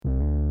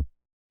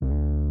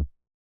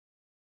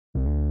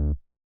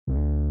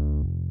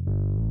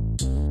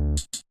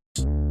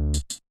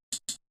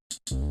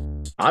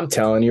I'm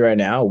telling you right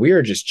now, we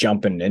are just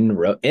jumping in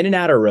and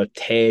out of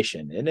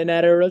rotation, in and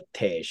out of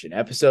rotation.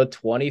 Episode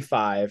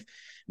 25.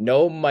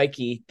 No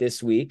Mikey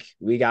this week.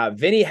 We got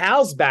Vinny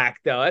House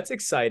back though. That's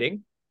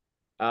exciting.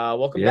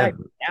 Welcome Yeah, back,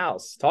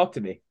 House. Talk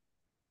to me.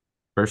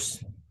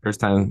 first first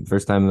time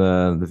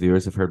the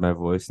viewers have heard my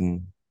voice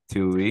in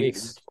 2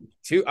 weeks. Weeks.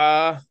 Two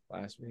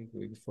last week,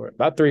 week before.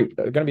 About three,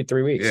 gonna be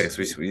 3 weeks. Yeah, 'cause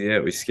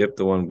we skipped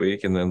the 1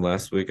 week, and then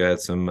last week I had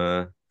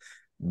some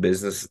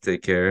business to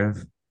take care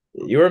of.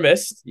 You were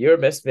missed. You were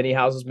missed. Vinny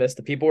House was missed.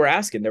 The people were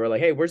asking. They were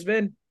like, "Hey, where's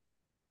Vin?"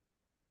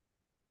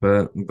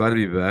 But I'm glad to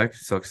be back.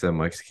 Sucks that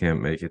Mike's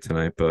can't make it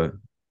tonight, but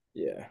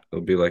Yeah.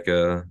 it'll be like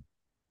a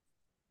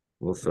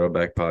little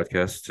throwback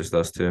podcast, just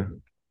us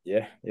two.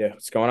 Yeah.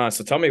 What's going on?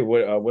 So tell me,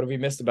 what have we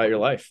missed about your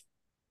life?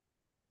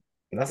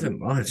 Nothing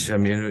much. I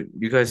mean,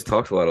 you guys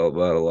talked a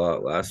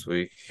lot last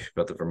week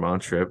about the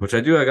Vermont trip, which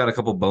I got a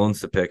couple bones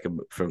to pick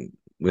from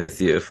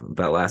with you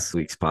about last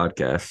week's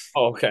podcast.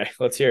 Oh, okay.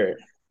 Let's hear it.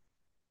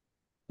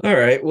 All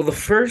right. Well, the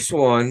first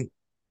one,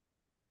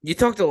 you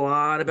talked a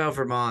lot about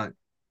Vermont,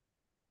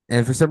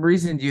 and for some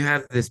reason, you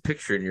have this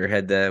picture in your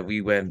head that we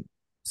went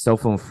cell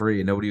phone free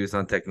and nobody was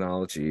on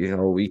technology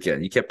all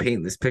weekend. You kept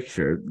painting this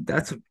picture. I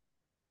That's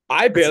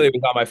barely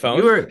was on my you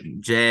phone. were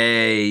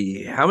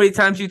Jay. How many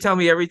times you tell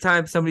me every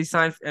time somebody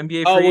signed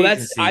NBA Oh, well, free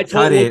that's agency? I told.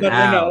 Cut Well, it no, no,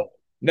 out.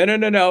 no, no, no,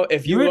 no, no.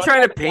 If You you were want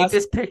trying to to paint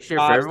this picture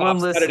for everyone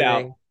cut it out.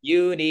 listening.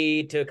 You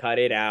need to cut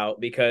it out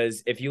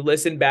because if you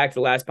listen back to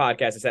the last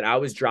podcast, I said I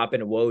was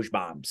dropping Woj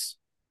bombs.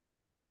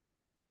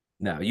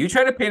 No, you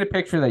tried to paint a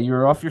picture that you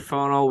were off your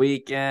phone all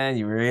weekend.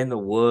 You were in the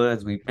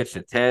woods. We pitched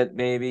a tent,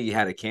 maybe. You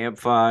had a All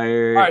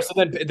campfire. right, so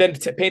then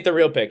paint the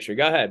real picture.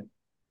 Go ahead.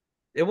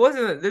 It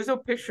wasn't. There's no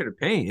picture to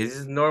paint. It's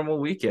just a normal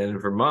weekend in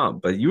Vermont.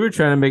 But you were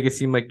trying to make it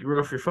seem like you were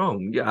off your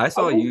phone. Yeah, I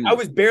saw I you.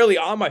 was barely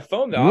on my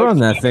phone though. You were on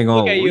that I thing would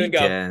look all at you and go.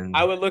 weekend.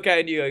 I would look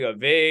at you and go,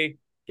 V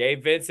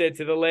gave Vincent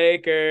to the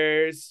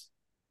Lakers.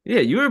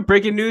 Yeah, you were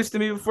breaking news to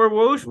me before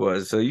Woj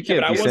was. So you Yeah,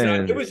 but can't I be wasn't.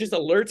 It saying, was just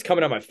alerts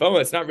coming on my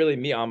phone. It's not really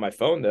me on my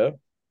phone though.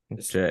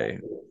 Just, Jay.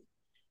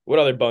 what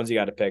other bones you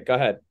got to pick? Go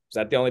ahead. Is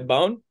that the only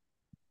bone?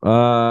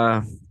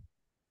 Uh,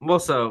 well,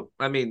 so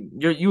I mean,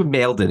 you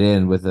mailed it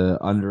in with a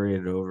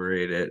underrated,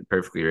 overrated,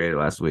 perfectly rated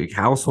last week.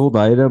 Household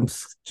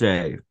items,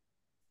 Jay.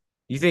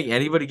 You think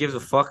anybody gives a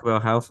fuck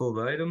about household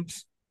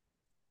items?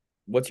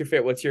 What's your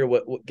favorite?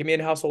 Give me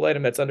a household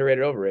item that's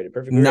underrated, overrated,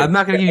 perfectly No, I'm rated.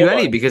 not going to give you Hold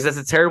any on. because that's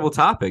a terrible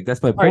topic.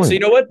 That's my All right. So you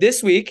point. know what?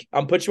 This week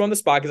I'm put you on the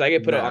spot because I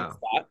get put on the No,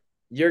 spot.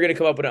 You're gonna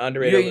come up with an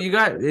underrated, you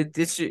overrated. you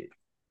got it.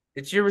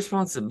 It's your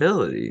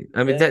responsibility.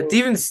 I mean, that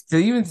No. to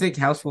even think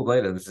household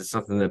items is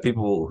something that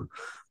people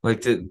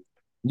like to.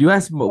 You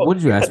asked, Oh, what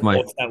did you you ask got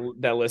Mike? adults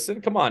that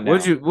listen. Come on now.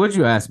 What'd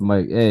you ask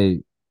Mike?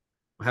 Hey,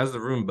 how's the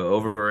Roomba?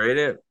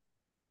 Overrated?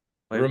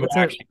 Like, Roomba what's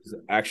that?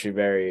 actually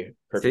very See,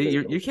 perfectly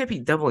you can't be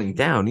doubling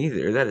down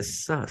either. That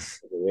is sus.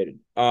 rated.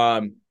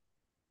 All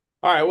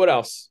right. What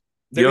else?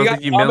 You Then we don't got.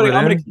 think you mailed it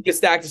I'm gonna in? keep a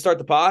stack to start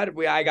the pod.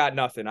 I got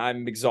nothing.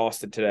 I'm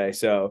exhausted today.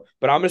 So,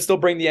 but I'm gonna still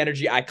bring the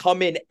energy. I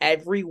come in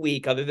every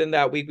week, other than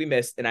that week we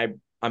missed, and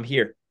I'm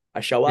here.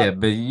 I show Yeah, up.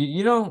 but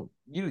you don't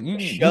you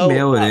Show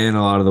mail it up. in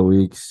a lot of the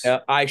weeks.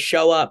 I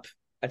show up.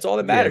 That's all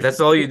that Yeah, matters. that's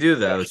all you do I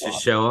though. It's show just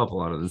up. show up a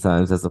lot of the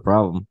times. That's the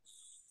problem.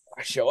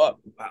 I show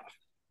up. Wow.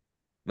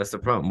 That's the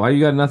problem. Why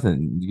you got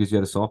nothing? Because you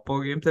had a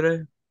softball game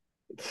today?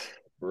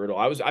 Brutal.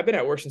 I've been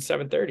at work since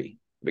 7:30.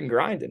 I've been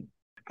grinding.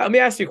 Let me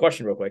ask you a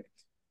question real quick.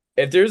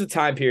 If there's a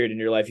time period in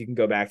your life you can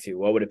go back to,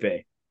 what would it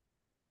be?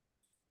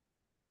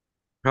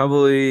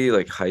 Probably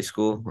like high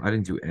school. I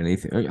didn't do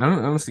anything. I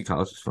don't honestly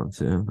college was fun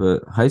too,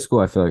 but high school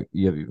I feel like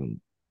you have even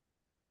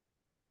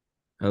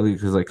at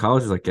least because like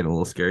college is like getting a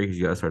little scary because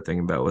you gotta start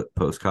thinking about what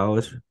post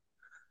college.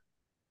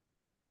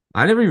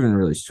 I never even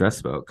really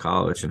stressed about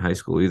college in high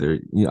school either.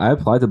 I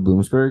applied to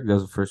Bloomsburg. That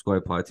was the first school I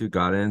applied to.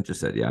 Got in,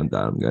 just said, "Yeah, I'm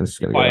done. Just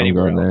gonna go. Apply I'm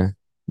anywhere going else. there."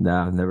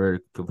 No, never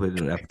completed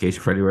an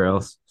application for anywhere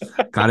else.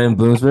 Got in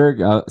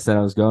Bloomsburg. Said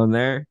I was going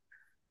there.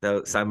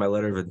 That signed my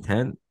letter of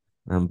intent.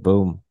 And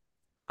boom,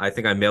 I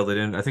think I mailed it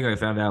in. I think I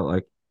found out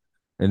like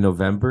in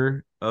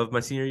November of my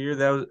senior year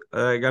that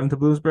I got into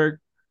Bloomsburg.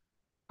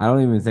 I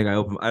don't even think I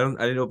opened. I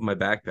didn't open my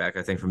backpack.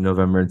 I think from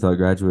November until I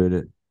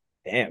graduated.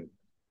 Damn,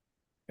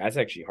 that's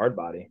actually hard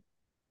body.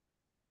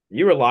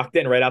 You were locked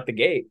in right out the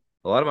gate.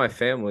 A lot of my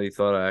family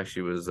thought I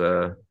actually was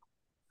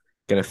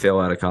gonna fail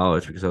out of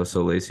college because I was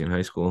so lazy in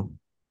high school.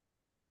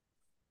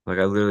 Like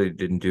I literally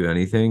didn't do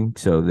anything.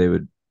 So they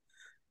would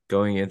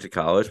going into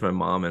college, my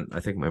mom and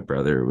I think my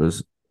brother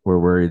were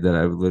worried that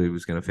I literally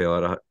was gonna fail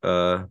out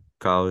of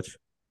college.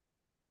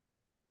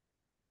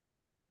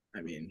 I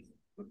mean,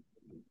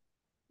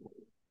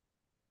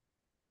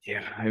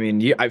 yeah. I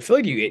mean, I feel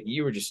like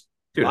you were just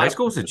a Dude, high lot of.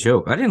 school was a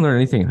joke. I didn't learn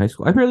anything in high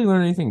school. I barely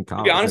learned anything in To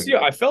be college. honest with you,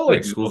 I felt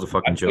like School's a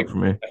fucking joke for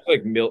me.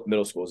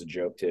 middle school is a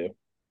joke too.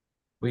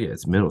 Well, yeah,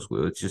 it's middle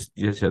school. It's just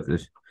you just have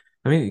this.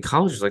 I mean,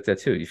 college is like that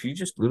too. If you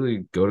just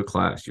literally go to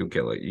class, you'll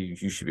get like you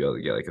should be able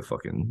to get like a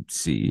fucking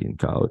C in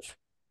college.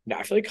 No,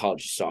 I feel like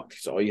college sucked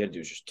because all you had to do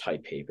was just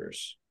type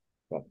papers.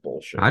 What I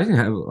bullshit. didn't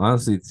have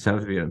honestly,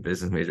 to be a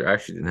business major, I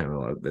actually didn't have a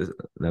lot of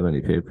that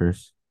many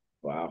papers.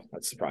 Wow,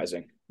 that's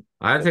surprising.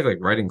 I had to take like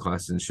writing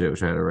classes and shit,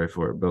 which I had to write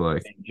for it. But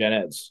like, Gen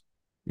Eds.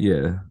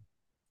 yeah.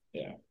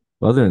 Yeah.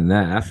 Other than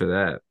that, after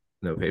that,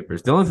 no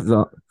papers.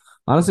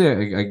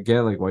 Honestly, I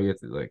get like why you have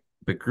to like,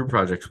 but group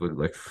projects would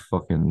like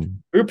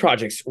fucking Group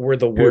projects were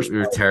the worst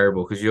you're part.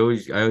 terrible because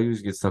I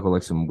always get stuck with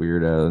like some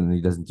weirdo and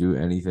he doesn't do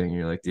anything. And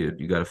you're like, dude,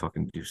 you gotta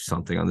fucking do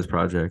something on this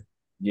project.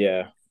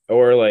 Yeah.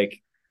 Or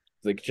like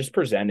just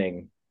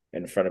presenting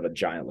in front of a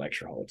giant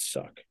lecture hall would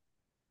suck.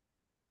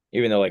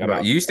 Even though like I'm But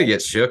out. you used to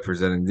get shook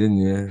presenting, didn't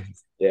you?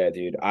 Yeah,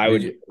 dude. I Did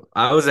would you?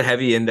 I was a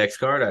heavy index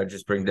card. I'd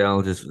just bring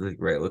down, just like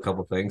write a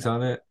couple things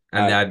on it,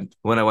 and uh then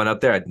when I went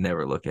up there, I'd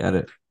never look at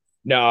it.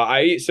 no,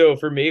 I so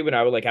for me when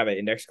I would like have an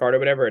index card or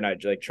whatever and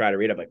I'd like try to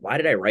read, I'm like, why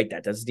did I write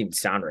that? That doesn't even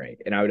sound right.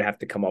 And I would have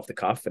to come off the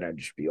cuff and I'd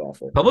just be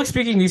awful. Public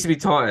speaking needs to be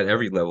taught at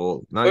every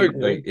level. Not like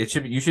Okay. it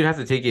should be. You should have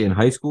to take it in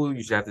high school.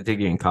 You should have to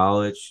take it in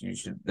college.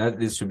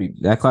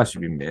 That class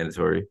should be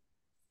mandatory.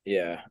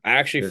 Yeah. I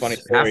actually funny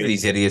Because half of story.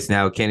 these idiots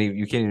now can't even.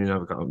 You can't even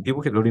have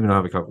people don't even know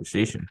have a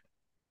conversation.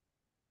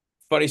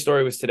 Funny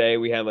story was today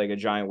we had like a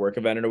giant work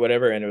event or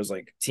whatever, and it was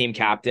like team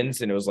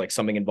captains and it was like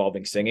something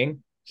involving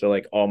singing. So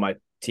like all my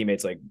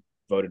teammates like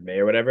voted me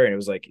or whatever, and it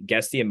was like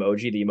guess the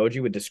emoji. The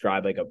emoji would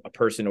describe like a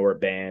person or a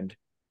band.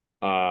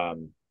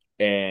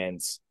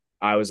 And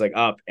I was like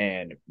up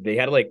and they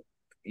had like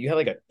you had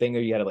like a thing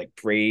that you had to like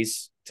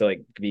praise to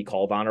like be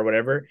called on or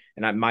whatever.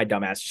 And my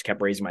dumbass just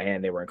kept raising my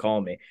hand. They weren't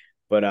calling me.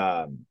 But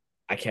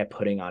I kept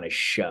putting on a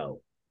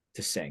show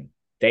to sing.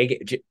 They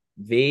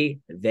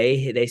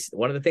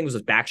one of the things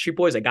was Backstreet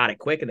Boys. I got it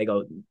quick and they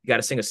go, you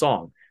gotta sing a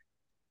song.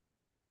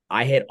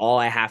 I hit all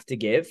I have to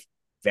give.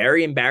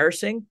 Very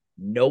embarrassing.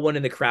 No one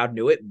in the crowd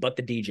knew it but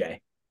the DJ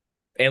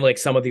and like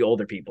some of the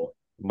older people.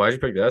 Why'd you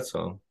pick that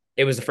song?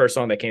 It was the first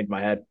song that came to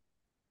my head.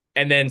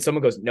 And then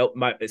someone goes,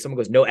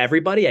 no,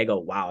 everybody. I go,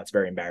 wow, it's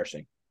very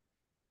embarrassing.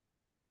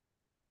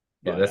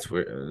 Yeah, But that's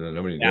weird.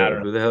 Nobody I knew. don't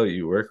know. Who the hell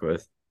you work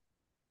with?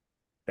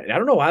 I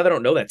don't know why they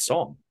don't know that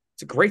song.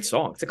 It's a great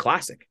song. It's a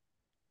classic.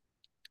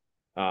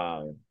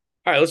 All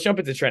right, let's jump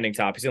into trending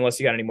topics unless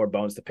you got any more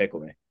bones to pick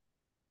with me.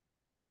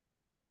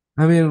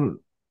 I mean,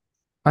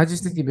 I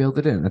just think you bailed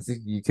it in. I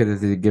think you could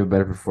have give a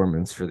better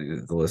performance for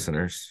the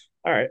listeners.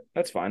 All right,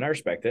 that's fine. I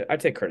respect it. I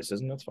take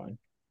criticism. That's fine.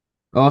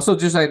 Also,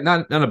 just like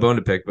not a bone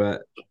to pick,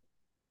 but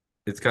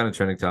it's kind of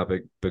trending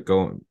topic. But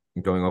going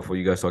off what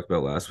you guys talked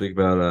about last week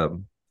about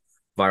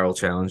viral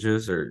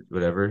challenges or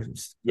whatever.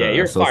 Yeah,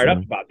 you're fired up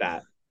Social. about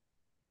that.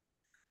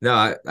 No,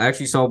 I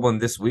actually saw one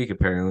this week.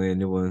 Apparently, a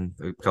new one.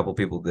 A couple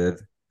people did,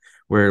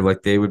 where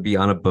like they would be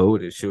on a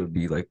boat. It would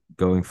be like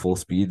going full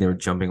speed. They were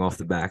jumping off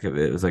the back of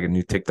it. It was like a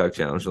new TikTok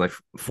challenge. Like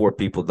four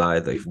people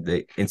died. Like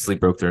they instantly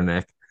broke their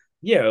neck.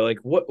 Yeah, like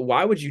what?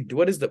 Why would you?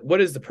 What is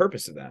the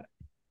purpose of that?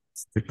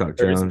 TikTok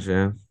There isn't. challenge,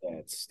 yeah. Yeah,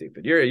 it's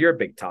stupid. You're a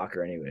big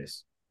talker,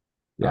 anyways.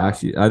 Yeah,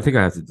 actually, I think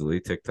I have to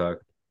delete TikTok.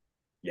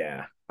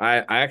 Yeah,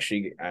 I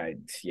actually yeah,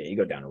 you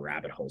go down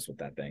rabbit holes with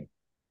that thing.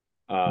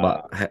 Uh,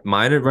 But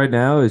mine right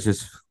now is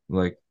just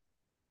like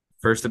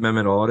First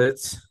Amendment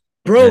audits,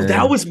 bro,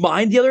 that and was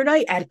mine the other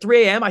night at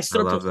 3 a.m. I I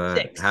stood up love till that.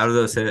 6. How do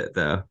those hit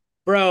though?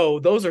 Bro,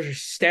 those are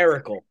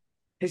hysterical.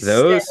 Those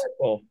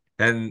Hysterical.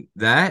 and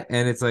that,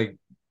 and it's like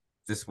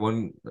this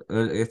one,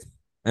 it's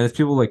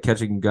people like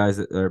catching guys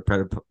that are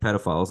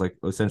pedophiles, like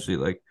essentially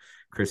like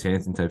Chris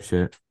Hansen type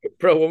shit.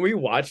 Bro, when we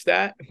watched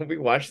that in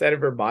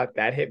Vermont,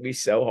 that hit me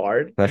so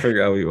hard. I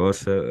forgot we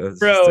watched that. That's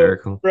Bro,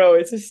 hysterical. bro,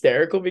 it's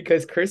hysterical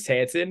because Chris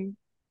Hansen,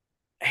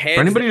 For hands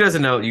down, anybody who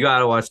doesn't know, you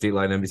gotta watch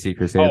Dateline NBC.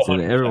 Chris oh, Hansen.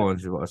 100%. Everyone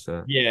should watch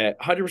that. Yeah,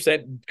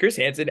 100%. Chris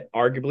Hansen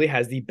arguably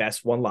has the best He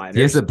has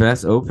one-liners. the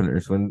best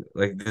openers when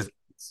like this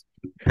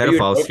Are you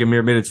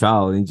pedophile made a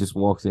child and he just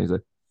walks in. He's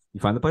like, "You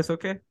find the place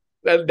okay?"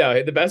 no,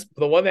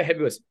 the one that hit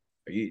me was,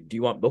 do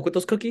you want milk with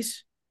those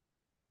cookies?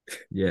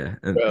 Yeah,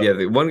 and Bro, yeah,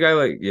 the one guy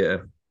like yeah,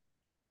 dude.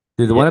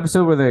 The yeah, one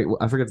episode where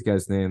I forget the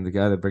guy's name. The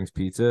guy that brings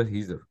pizza.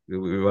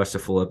 We watched the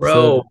full episode.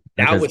 bro,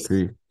 That that guy's was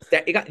pretty.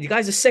 that you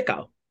guys a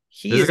sicko.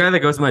 He There's a is guy that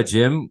goes to my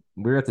gym.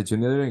 We were at the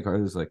gym the other day, and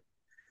Carlos was like,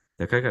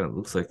 "That guy kind of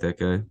looks like that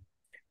guy."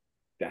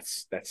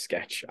 that's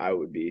sketch. I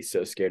would be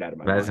so scared out of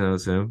my mind. Imagine that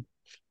was him.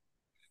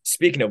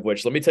 Speaking of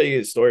which, let me tell you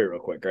the story real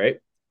quick, right?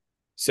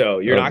 So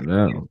you're Oh not gonna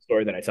believe no, the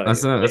story that I tell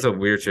you. that's a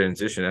weird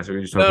transition. After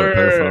we just talked No, no,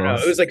 about no, no, no, no. It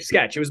pedophiles. was like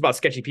sketch. It was about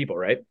sketchy people,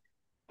 right?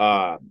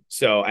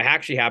 So I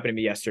actually happened to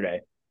me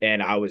yesterday,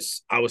 and I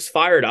was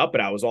fired up,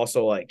 but I was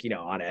also like,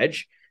 on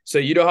edge. So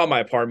you know how my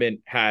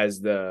apartment has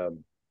the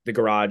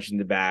garage in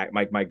the back,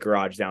 my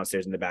garage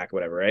downstairs in the back,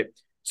 whatever, right?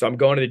 So I'm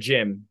going to the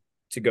gym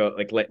to go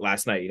like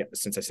last night,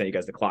 since I sent you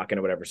guys the clock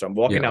and whatever. So I'm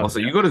walking Yeah. down. Also,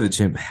 you go to the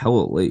gym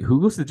hella late.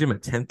 Who goes to the gym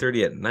at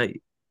 10:30 at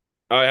night?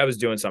 I was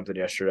doing something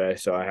yesterday,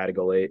 so I had to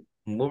go late.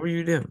 What were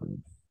you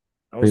doing?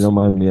 I If you was don't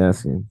mind me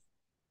asking.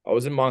 I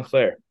was in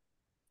Montclair.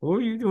 What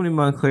were you doing in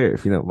Montclair?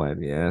 If you don't mind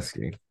me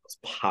asking. I was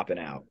popping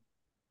out.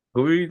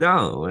 Who were you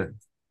down with?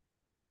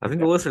 I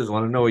think the listeners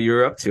want to know what you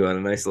were up to on a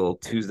nice little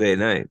Tuesday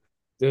night.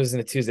 It was in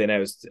a Tuesday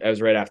night. I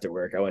was right after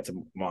work. I went to Hey,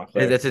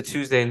 Montclair. that's a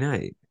Tuesday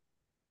night.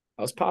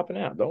 I was popping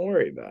out. Don't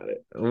worry about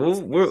it.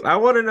 I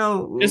want to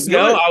know. Just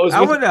know I was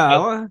I with want to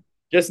know.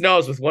 Just know I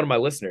was with one of my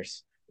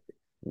listeners.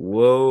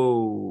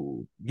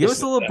 Whoa. Give Just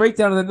us a little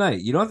breakdown of the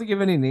night. You don't have to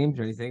give any names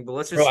or anything, but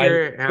let's bro, just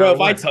hear bro, how it if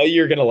I went. tell you,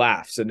 you're gonna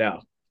laugh. So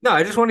no. No,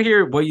 I just want to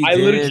hear what you I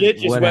did, legit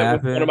just what went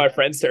with one of happened. my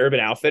friends to Urban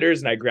Outfitters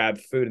and I grabbed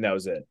food and that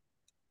was it.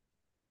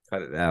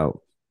 Cut it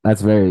out.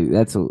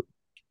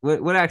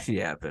 What actually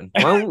happened?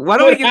 Why don't we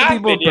What give the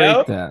people a happened, yo?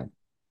 breakdown?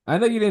 I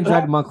know you didn't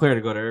drive to Montclair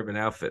to go to Urban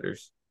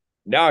Outfitters.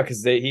 No,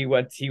 because he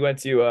went to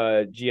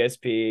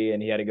GSP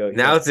and he had to go. He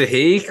Now went. it's a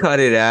he. Cut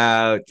it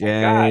out, My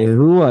Jay. guy,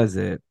 Who was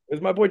it? it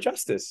was my boy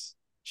Justice.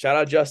 Shout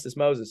out Justice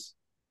Moses.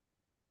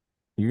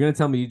 You're gonna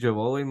tell me you drove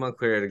all the way to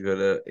Montclair to go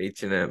to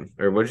H&M,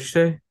 or what did you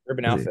say?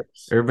 Urban Was it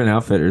Outfitters. Urban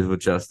Outfitters with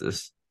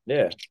Justice?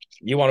 Yeah.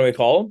 You want me to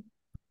call him?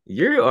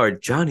 You are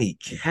Johnny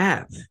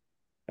Cap.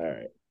 All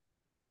right.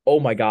 Oh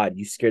my God,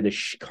 you scared the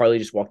Carly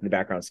just walked in the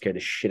background, scared the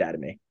shit out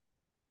of me.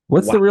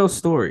 What's Wow. the real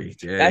story,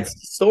 Jay? That's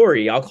the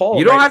story. I'll call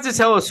You him don't right have to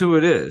tell us who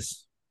it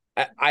is.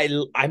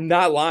 I'm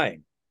not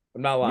lying.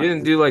 I'm not You lying.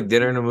 didn't do like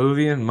dinner and a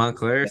movie in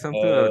Montclair or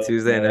something on a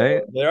Tuesday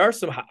night? No. There are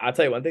some. I'll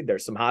tell you one thing.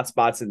 There's some hot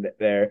spots in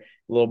there.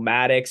 Little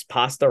Maddox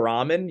pasta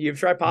ramen. You've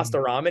tried pasta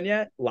ramen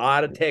yet? A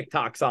lot of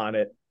TikToks on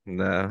it.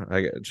 Nah,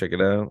 I gotta check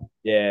it out.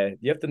 Yeah,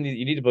 you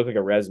need to book like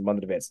a res month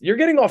in advance. You're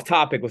getting off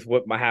topic with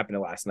what happened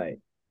last night.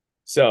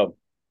 So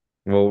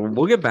Well,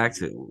 we'll get back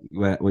to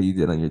what you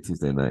did on your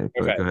Tuesday night,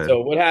 but okay. go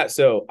ahead.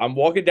 So so I'm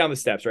walking down the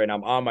steps right now.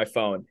 I'm on my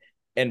phone,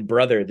 and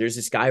brother, there's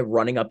this guy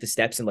running up the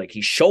steps and like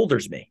he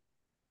shoulders me.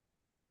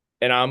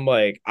 And I'm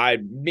like,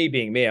 me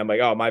being me, I'm like,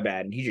 oh, my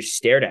bad. And he just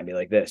stared at me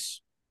like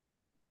this.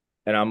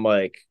 And I'm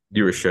like,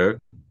 You were shook?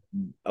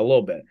 a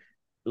little bit.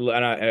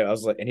 And I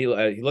was like, and he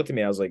looked at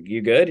me. I was like,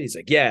 you good? He's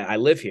like, yeah, I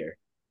live here.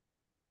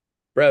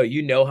 Bro,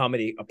 you know how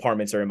many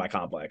apartments are in my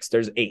complex?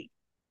 There's 8.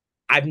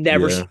 I've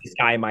never Yeah. seen this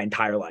guy in my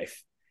entire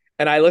life.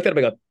 And I looked at him,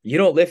 I go, you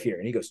don't live here.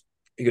 And he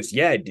goes,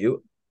 yeah, I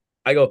do.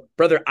 I go,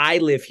 brother, I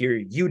live here.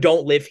 You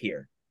don't live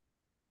here.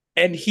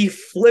 And he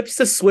flips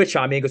the switch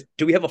on me and goes,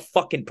 do we have a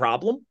fucking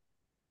problem?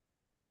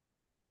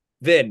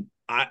 Then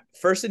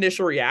first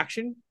initial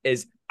reaction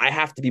is I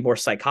have to be more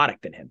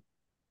psychotic than him.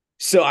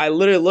 So I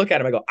literally look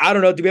at him. I go, I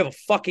don't know. Do we have a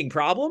fucking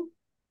problem?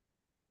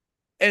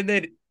 And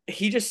then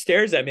he just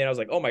stares at me, and I was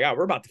like, oh my God,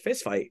 we're about to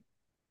fist fight.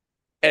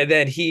 And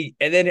then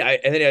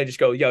I just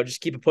go, yo,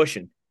 just keep it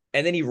pushing.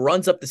 And then he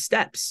runs up the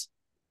steps,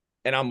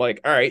 and I'm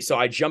like, all right. So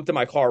I jumped in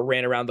my car,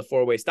 ran around the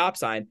 4-way stop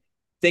sign,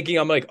 thinking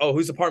I'm like, oh,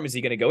 whose apartment is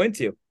he going to go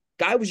into?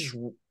 Guy was just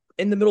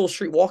in the middle of the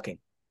street walking.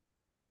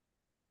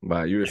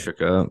 Wow, you were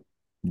shook up.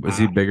 Was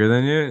he bigger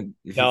than you?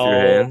 If you threw No,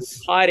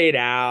 hands? cut it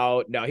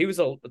out. No, he was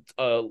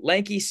a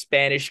lanky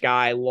Spanish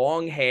guy,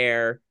 long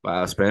hair.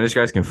 Wow, Spanish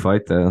guys can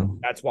fight though.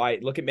 That's why.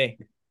 Look at me.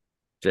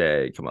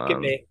 Jay, come Look at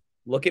on. me.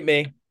 Look at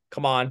me.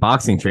 Come on.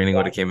 Boxing training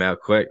would have came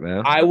out quick,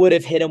 man. I would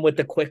have hit him with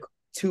the quick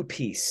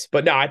 2-piece.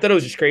 But no, I thought it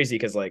was just crazy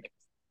because, like,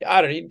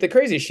 I don't know. The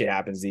craziest shit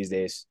happens these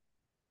days.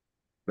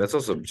 That's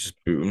also just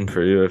booting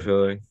for you, I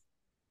feel like.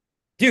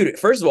 Dude,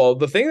 first of all,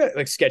 the thing that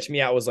like sketched me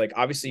out was like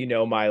obviously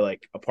my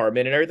like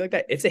apartment and everything like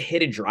that. It's a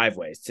hidden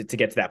driveway to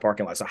get to that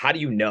parking lot. So how do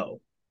you know?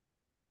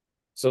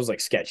 So it was like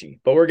sketchy.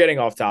 But we're getting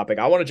off topic.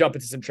 I want to jump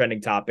into some trending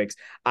topics.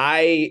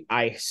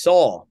 I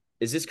saw,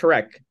 is this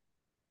correct?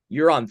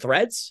 You're on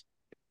Threads?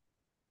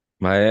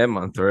 I am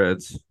on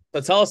Threads.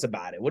 So tell us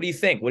about it. What do you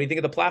think? What do you think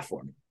of the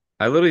platform?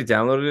 I literally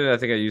downloaded it. I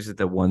think I used it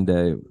that one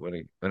day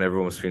when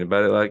everyone was tweeting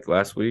about it, like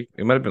last week.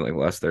 It might have been like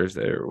last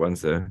Thursday or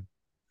Wednesday.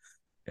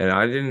 And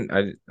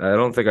I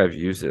don't think I've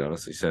used it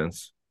honestly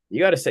since.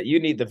 You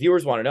need the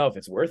viewers want to know if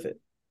it's worth it.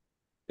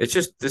 It's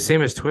just the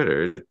same as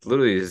Twitter. It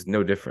literally is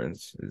no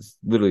difference. It's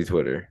literally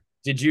Twitter.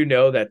 Did you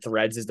know that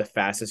Threads is the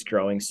fastest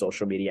growing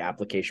social media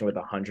application with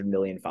 100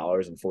 million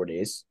followers in 4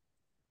 days?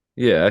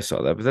 Yeah, I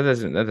saw that, but that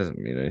doesn't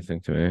mean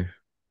anything to me.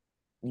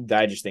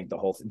 I just think the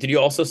whole thing. Did you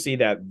also see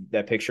that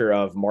picture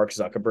of Mark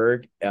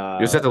Zuckerberg? You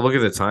just have to look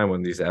at the time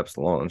when these apps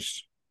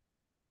launched.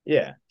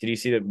 Yeah. Did you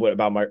see that? What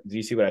about Mark? Did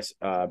you see what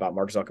about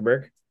Mark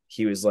Zuckerberg?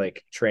 He was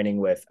like training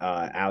with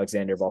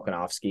Alexander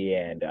Volkanovsky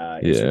and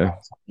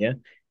yeah,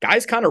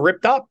 guys kind of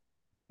ripped up.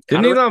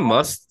 Didn't Elon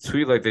Musk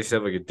tweet like they should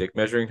have like a dick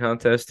measuring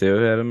contest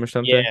too at him or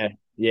something?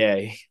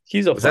 Yeah.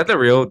 Was that the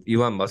real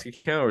Elon Musk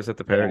account or was that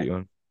the parody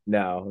one?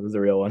 No, it was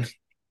the real one.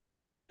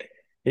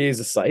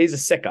 He's a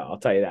sicko, I'll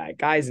tell you that.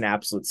 Guy's an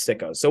absolute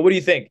sicko. So what do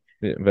you think?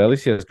 Yeah, but at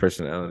least he has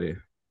personality.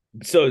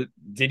 So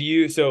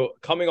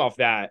coming off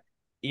that,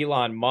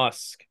 Elon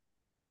Musk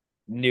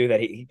knew that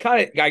he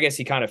kind of, I guess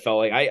he kind of felt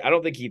like, I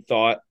don't think he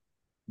thought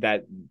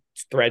that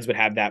Threads would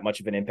have that much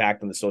of an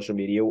impact on the social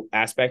media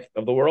aspect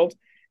of the world.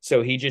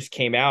 So he just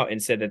came out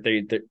and said that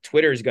the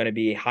Twitter is going to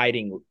be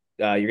hiding.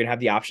 You're going to have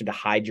the option to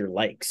hide your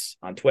likes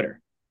on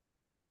Twitter.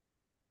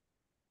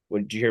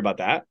 Did you hear about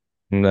that?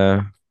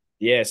 No.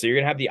 Yeah. So you're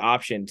going to have the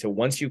option to,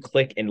 once you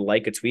click and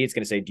like a tweet, it's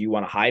going to say, do you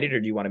want to hide it or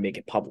do you want to make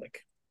it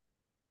public?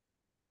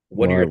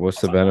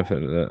 What's the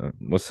benefit of that?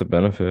 What's the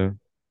benefit?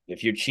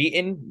 If you're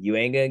cheating, you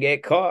ain't going to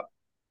get caught.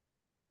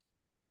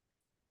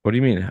 What do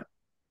you mean?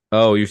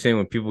 Oh, you're saying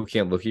when people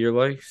can't look at your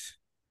likes?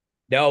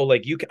 No,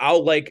 like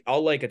I'll like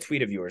a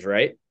tweet of yours,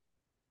 right?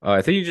 Oh,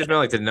 I think you just meant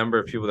like the number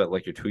of people that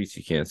like your tweets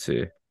you can't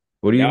see.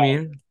 What do you No,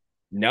 mean?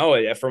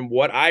 no. From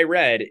what I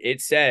read,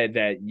 it said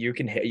that you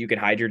can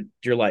hide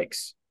your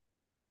likes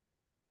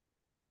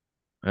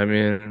I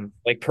mean,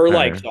 like per all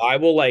like. right. So I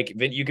will like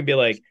you can be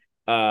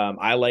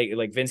I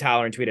like Vince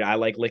Halloran tweeted I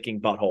like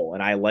licking butthole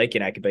and I like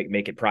it. I could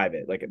make it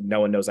private. Like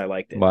no one knows I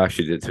liked it. Well, I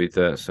actually did tweet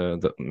that, so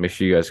make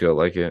sure you guys go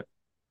like it.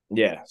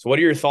 Yeah. So what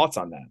are your thoughts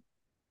on that?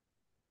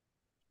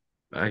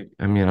 I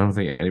mean, I don't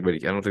think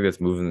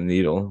that's moving the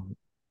needle.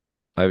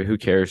 I mean, who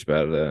cares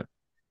about that?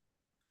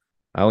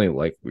 I only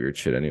like weird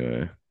shit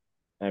anyway.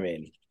 I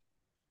mean,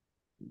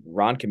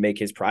 Ron can make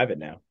his private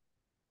now.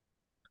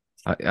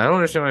 I don't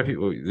understand why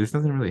people. There's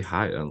nothing really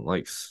hide on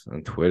likes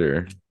on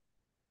Twitter.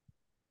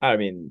 I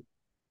mean,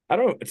 I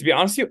don't. To be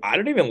honest with you, I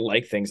don't even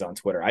like things on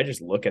Twitter. I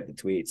just look at the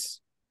tweets.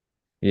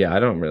 Yeah, I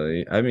don't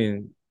really. I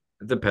mean,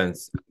 it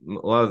depends. A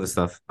lot of the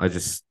stuff I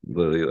just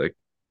literally like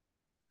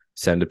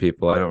send to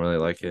people. I don't really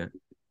like it.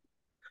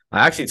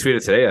 I actually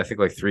tweeted today, I think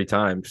like 3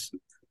 times.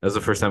 That was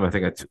the first time I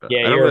think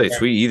Yeah, I don't really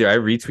tweet either. I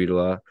retweet a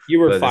lot, you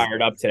were but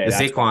fired up today. the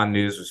That's why. Saquon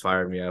news was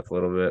firing me up a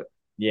little bit.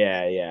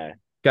 Yeah, yeah,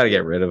 Got to yeah,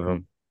 get rid of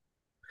him.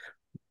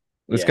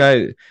 This yeah.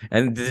 guy,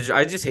 and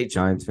I just hate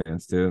Giants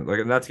fans too.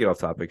 Like, not to get off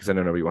topic because I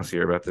know nobody wants to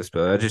hear about this,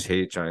 but I just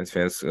hate Giants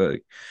fans.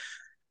 Like,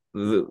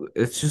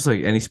 it's just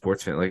like any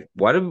sports fan. Like,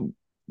 why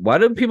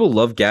do people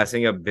love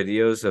gassing up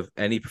videos of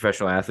any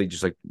professional athlete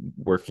just like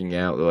working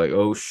out? They're like,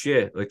 oh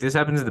shit, like this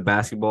happens in the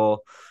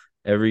basketball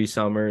every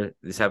summer.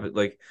 This happened.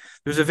 Like,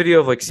 there's a video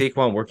of like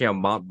Saquon working out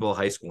Montville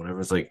High School, and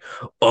everyone's like,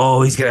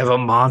 oh, he's gonna have a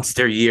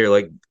monster year.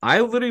 Like, I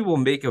literally will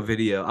make a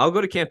video. I'll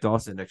go to Camp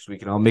Dawson next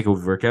week and I'll make a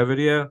workout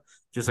video.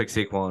 Just like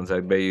Saquon's, I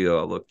bet you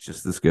I'll look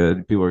just as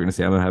good. People are gonna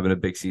say I'm having a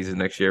big season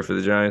next year for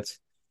the Giants.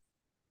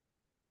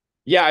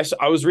 Yeah,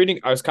 I was reading.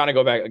 I was kind of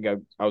go back. Like,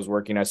 I was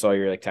working. I saw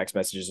your like text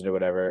messages or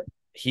whatever.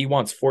 He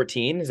wants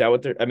 14. Is that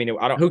what they're? I mean,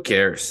 I don't. Who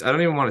cares? I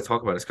don't even want to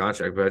talk about his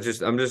contract, but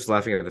I'm just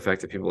laughing at the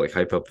fact that people like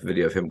hype up the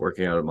video of him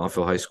working out at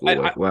Montville High School.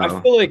 Like, I wow,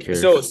 feel who like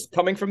so cares?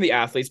 coming from the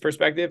athlete's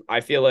perspective,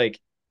 I feel like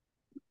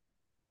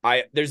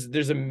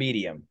there's a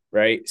medium,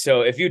 right?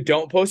 So if you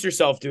don't post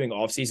yourself doing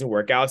off season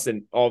workouts,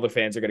 then all the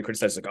fans are going to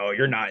criticize like, oh,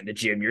 you're not in the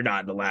gym, you're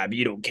not in the lab,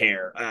 you don't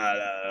care.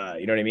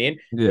 You know what I mean?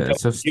 But Yeah,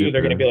 it's so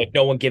they're going to be stupid. like,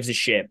 no one gives a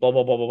shit. Blah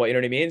blah blah blah blah. You know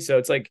what I mean? So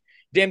it's like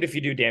damned if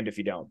you do, damned if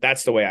you don't.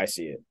 That's the way I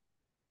see it.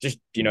 Just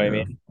you know what I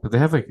Yeah, mean? but they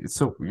have like it's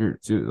so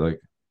weird too. Like,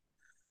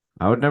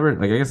 I would never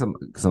like. I guess I'm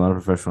because I'm not a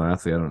professional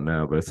athlete. I don't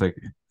know, but it's like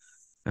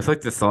I feel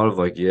like the thought of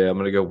like, yeah, I'm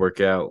gonna go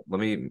work out. Let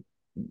me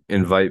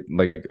invite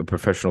like a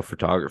professional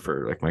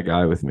photographer, like my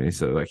guy, with me,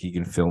 so like he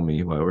can film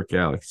me while I work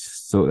out. Like,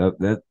 so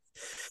that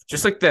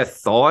just like that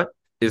thought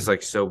is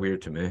like so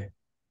weird to me.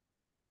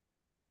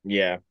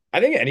 Yeah, I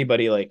think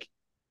anybody like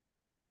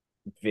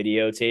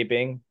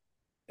videotaping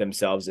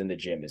themselves in the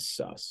gym is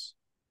sus.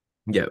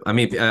 Yeah, I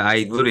mean,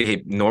 I literally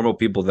hate normal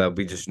people that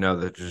we just know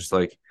that are just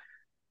like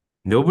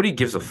nobody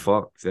gives a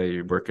fuck that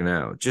you're working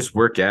out. Just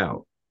work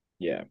out.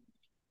 Yeah,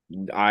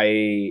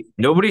 I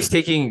Nobody's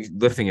taking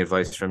lifting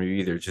advice from you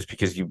either, just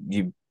because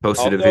you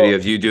posted a also video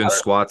of you doing I don't,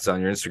 squats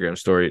on your Instagram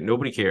story.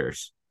 Nobody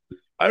cares.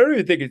 I don't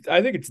even think it's.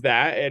 I think it's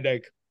that and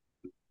like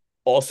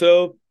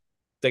also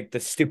like the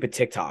stupid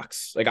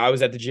TikToks. Like I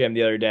was at the gym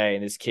the other day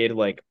and this kid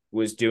like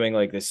was doing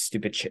like this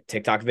stupid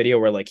TikTok video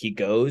where like he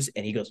goes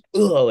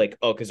like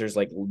oh because there's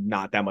like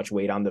not that much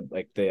weight on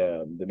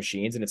the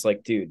machines and it's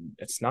like dude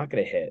it's not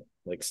gonna hit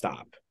like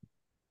stop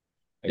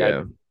like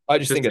Yeah, I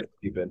just think just it's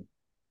stupid.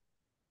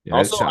 yeah.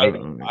 Also, I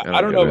don't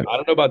I don't don't get know it.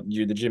 about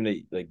you the gym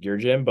that like your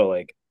gym, but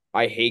like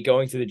I hate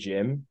going to the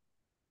gym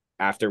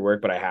after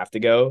work, but I have to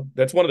go.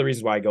 That's one of the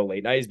reasons why I go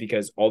late night is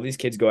because all these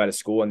kids go out of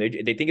school and they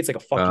think it's like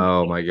a fucking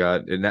Oh my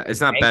God,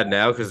 it's not bad hangout.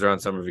 now because they're on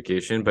summer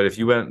vacation. But if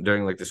you went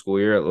during like the school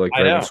year, like I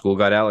right when know. school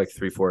got out, like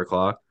 3 4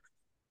 o'clock,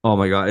 oh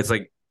my God, it's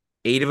like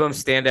 8 of them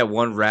stand at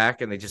one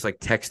rack and they just like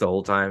text the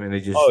whole time and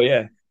Oh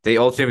yeah. they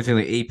alternate between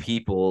like 8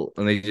 people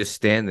and they just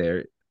stand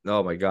there.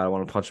 Oh my God, I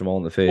want to punch them all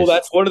in the Well, face.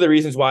 that's one of the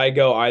reasons why I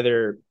go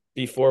either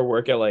before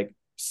work at like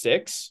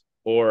 6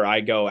 or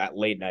I go at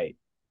late night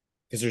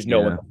because there's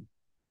no one. Yeah,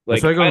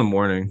 that's Like why I go in the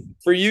morning.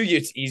 for you,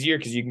 it's easier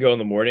because you can go in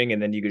the morning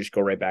and then you can just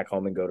go right back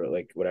home and go to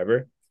like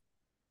whatever.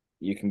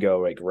 You can go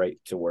like right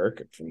to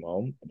work from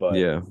home. But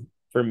Yeah,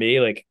 for me,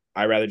 like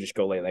I rather just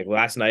go late. Like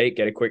last night,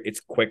 get it quick.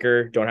 It's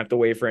quicker. Don't have to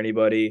wait for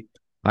anybody.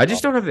 I Uh,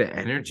 just don't have the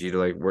energy to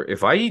like work.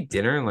 If I eat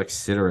dinner and like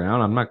sit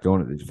around, I'm not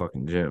going to the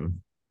fucking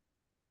gym.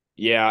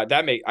 yeah,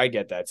 I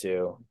get that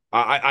too.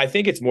 I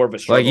think it's more of a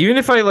Like struggle. even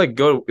if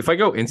I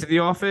go into the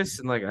office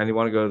and like I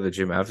want to go to the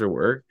gym after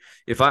work,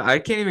 if I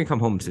can't even come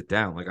home and sit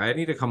down. Like I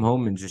need to come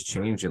home and just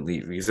change and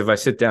leave because if I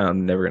sit down,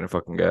 I'm never gonna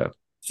fucking go.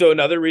 So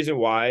another reason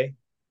why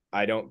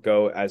I don't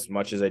go as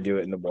much as I do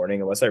it in the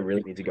morning, unless I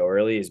really need to go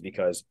early, is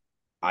because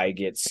I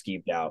get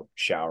skeeved out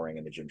showering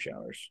in the gym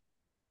showers.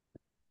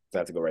 So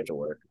I have to go right to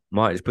work.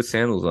 My, just put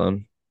sandals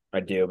on. I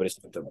do, but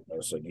it's not the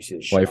most like you see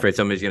the Why you shower. afraid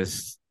somebody's gonna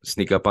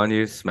sneak up on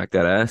you, smack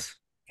that ass?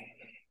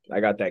 I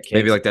got that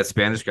Maybe kid. like that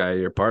Spanish guy at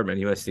your apartment.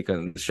 He might sneak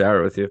in the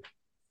shower with you.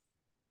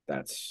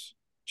 That's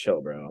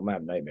chill, bro. I'm gonna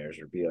have nightmares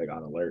or be like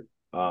on alert.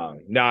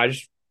 No, I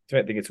just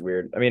think it's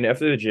weird. I mean,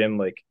 after the gym,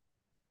 like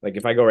Like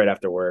if I go right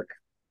after work,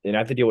 and I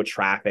have to deal with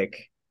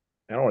traffic.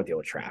 I don't want to deal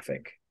with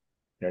traffic.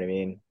 You know what I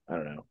mean? I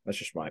don't know. That's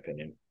just my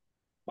opinion.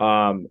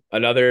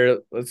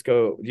 Let's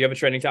go. Do you have a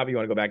trending topic you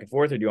want to go back and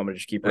forth, or do you want me to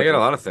just keep I got ripping? a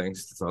lot of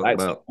things to talk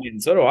about.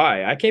 So do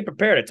I. I came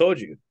prepared. I told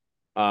you.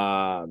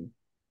 Um,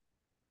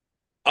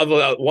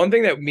 one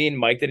thing that me and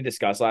Mike didn't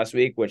discuss last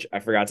week, which I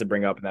forgot to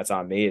bring up, and that's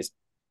on me, is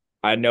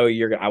I know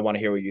you're. I want to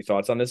hear what your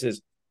thoughts on this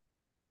is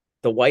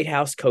the White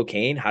House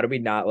cocaine. How do we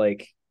not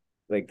like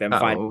them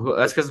find? Oh, well,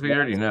 that's because we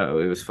already know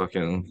it was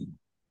fucking.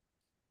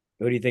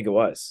 Who do you think it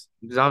was?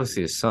 It was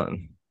obviously his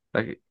son.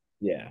 Like,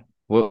 Yeah,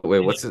 wait,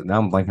 what's it? Now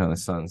I'm blanking on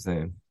his son's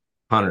name.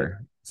 yeah,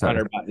 Hunter. Sorry.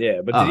 Hunter.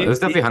 Yeah, but did Oh, it you was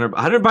see? definitely Hunter.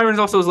 Hunter Byron's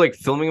also was like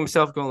filming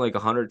himself going like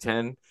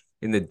 110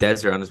 in the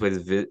desert on his way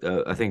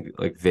to I think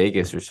like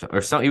Vegas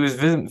or something. He was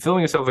filming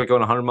himself like going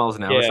 100 miles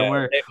an hour Yeah,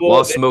 somewhere well,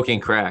 while smoking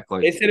crack.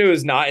 Like, they said it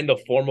was not in the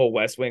formal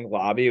West Wing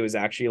lobby. It was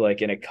actually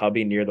like in a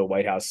cubby near the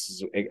White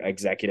House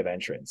executive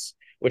entrance,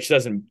 which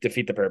doesn't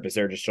defeat the purpose.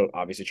 They're just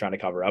obviously trying to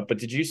cover up. But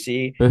did you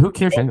see? but who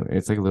cares anyway?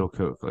 It's like a little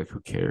coke. Like, who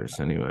cares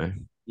anyway?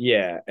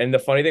 Yeah, and the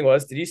funny thing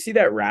was, did you see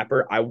that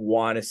rapper? I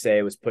want to say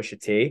it was Pusha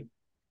T,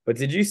 but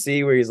did you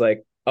see where he's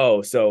like,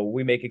 "Oh, so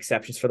we make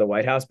exceptions for the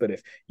White House, but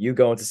if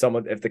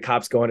the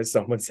cops go into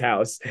someone's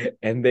house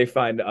and they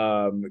find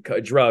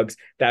drugs,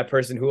 that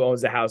person who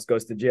owns the house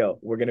goes to jail.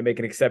 We're gonna make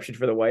an exception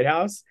for the White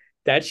House."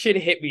 That shit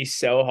hit me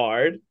so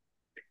hard,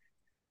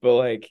 but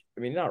like,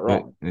 I mean, not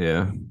But wrong.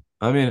 yeah,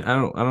 I mean, I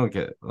don't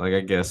get like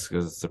I guess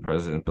because it's the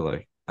president, but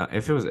like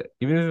if it was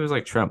even if it was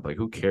like Trump, like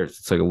who cares?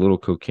 It's like a little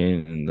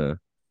cocaine in the.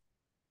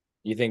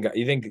 You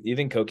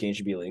think cocaine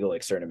should be illegal,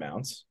 like certain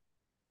amounts?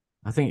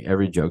 I think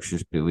every joke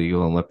should be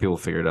legal and let people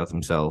figure it out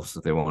themselves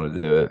if they want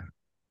to do it.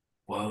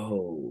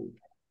 Whoa.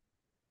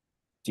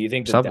 Do you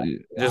think that Stop,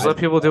 that just I let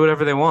people do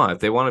whatever they want. If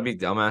they want to be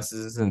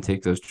dumbasses and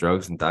take those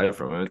drugs and die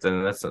from it,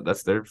 then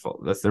that's their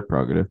fault. That's their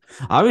prerogative.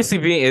 Obviously,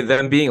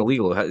 being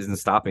illegal isn't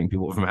stopping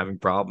people from having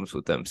problems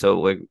with them. So,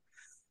 like,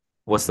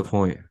 what's the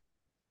point?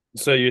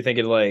 so you're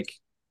thinking like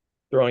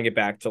throwing it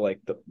back to like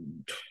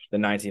the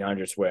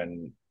 1900s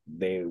when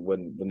they were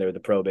the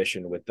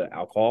prohibition with the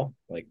alcohol,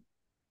 like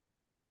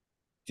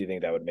do you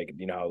think that would make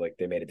it, how like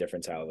they made a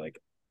difference, how like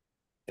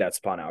deaths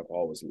upon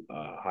alcohol was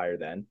higher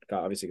then,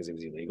 obviously because it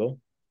was illegal.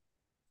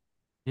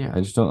 Yeah,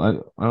 I just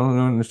don't. I don't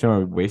understand why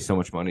we waste so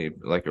much money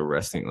like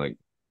arresting, like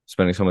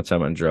spending so much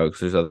time on drugs.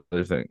 There's other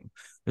thing.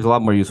 There's a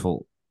lot more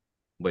useful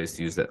ways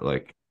to use that,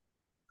 like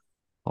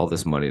all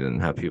this money than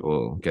have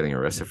people getting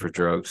arrested for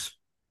drugs.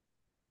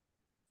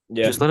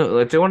 Yeah, Just let it.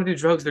 If they want to do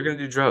drugs, they're gonna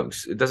do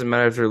drugs. It doesn't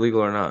matter if they're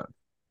legal or not.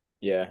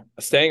 yeah,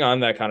 staying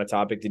on that kind of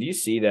topic, did you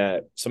see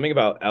that something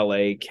about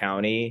LA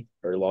County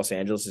or Los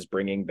Angeles is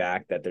bringing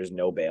back that there's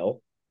no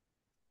bail?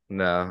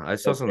 No, I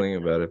saw Okay. something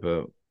about it,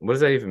 but what does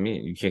that even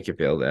mean? You can't get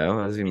bailed out?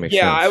 How does it even make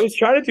Yeah, I sense? was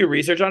trying to do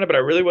research on it, but I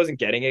really wasn't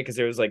getting it because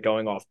it was like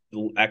going off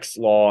X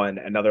law and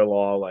another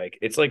law. Like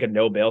it's like a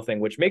no bail thing,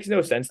 which makes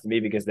no sense to me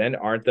because then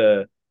aren't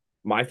the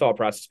my thought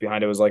process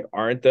behind it was like,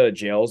 aren't the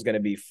jails going to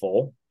be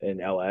full in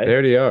They LA?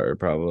 already are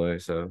probably.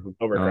 So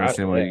I don't Overcrowded.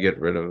 understand why Yeah, you get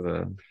rid of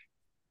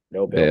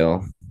no bail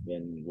bail.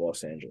 in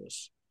Los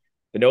Angeles.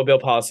 The no bail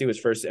policy was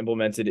first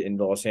implemented in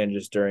Los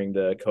Angeles during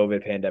the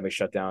COVID pandemic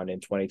shutdown in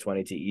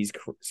 2020 to ease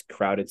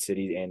crowded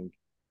cities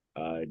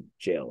and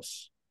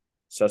jails.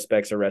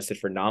 Suspects arrested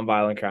for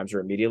nonviolent crimes were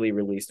immediately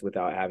released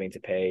without having to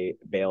pay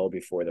bail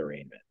before the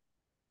arraignment.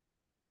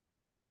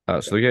 Oh,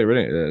 so they get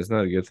rid of it. It's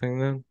not a good thing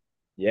then?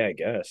 Yeah, I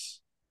guess.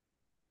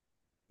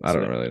 I So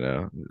don't that, really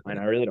know. I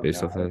really don't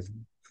Based know. off that.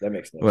 That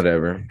makes no sense.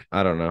 Whatever.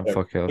 I don't know.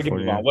 Whatever. Fuck We can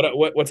move on. California.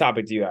 What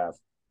topic do you have?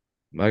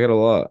 I got a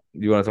lot.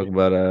 You want to talk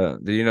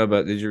about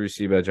did you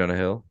receive about Jonah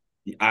Hill?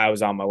 I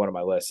was on my one of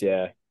my lists.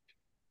 Yeah.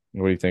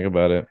 What do you think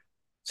about it?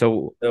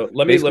 So So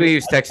let basically me. he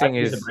was I texting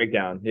need the his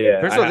breakdown.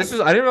 Yeah, first I of all,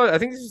 have. I didn't know I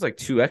think this was like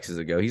 2 exes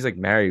ago. He's like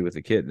married with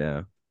a kid now.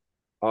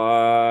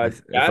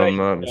 If That I I'm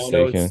not don't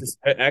know. mistaken.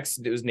 Her ex.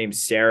 It was named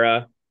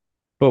Sarah.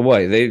 But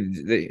what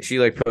she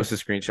like posted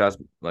screenshots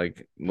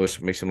like which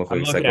makes him look I'm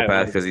like a looking at one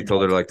psychopath of the because he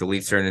told her to screenshots. like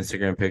delete certain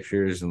Instagram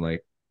pictures and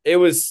like It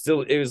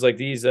was like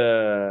these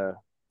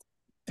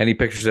any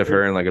pictures of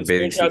her in like a the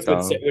bathing suit screenshots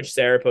thong. which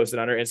Sarah posted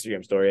on her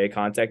Instagram story. A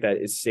contact that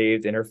is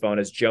saved in her phone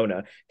as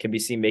Jonah can be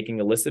seen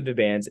making a list of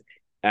demands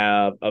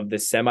of the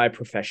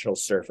semi-professional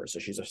surfer. So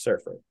she's a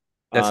surfer.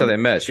 That's how Um, they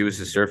met. She was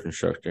his surf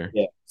instructor.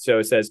 yeah. So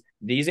it says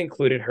these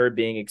included her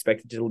being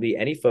expected to delete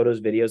any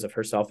photos, videos of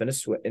herself in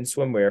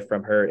swimwear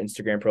from her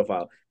Instagram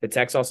profile. The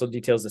text also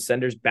details the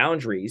sender's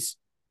boundaries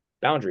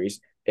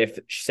if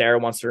Sarah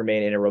wants to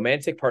remain in a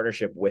romantic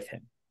partnership with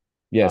him.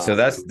 Yeah, Uh, so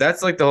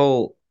that's like the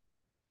whole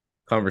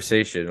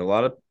conversation. A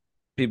lot of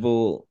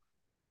people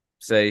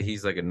say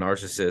he's like a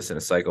narcissist and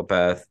a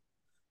psychopath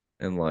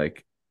and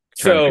like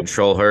trying to so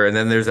control her. And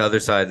then there's the other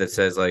side that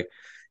says like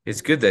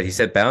it's good that he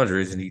set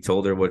boundaries and he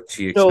told her what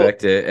she so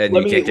expected, and let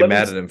you me can't get let me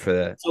mad at him for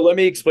that. So let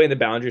me explain the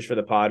boundaries for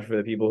the pod for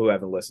the people who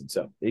haven't listened.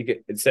 So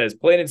it says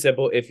plain and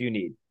simple if you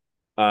need.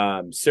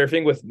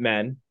 Surfing with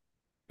men,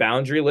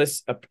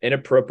 boundaryless,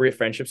 inappropriate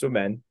friendships with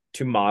men,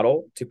 to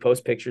model, to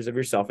post pictures of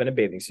yourself in a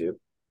bathing suit,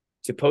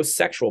 to post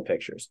sexual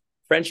pictures,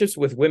 friendships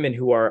with women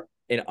who are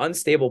in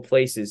unstable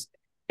places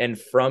and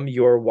from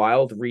your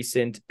wild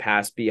recent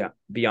past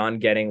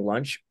beyond getting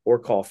lunch or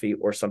coffee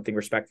or something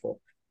respectful.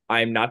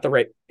 I'm not the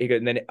right,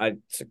 and then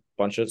it's a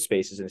bunch of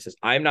spaces and it says,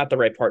 I'm not the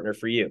right partner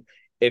for you.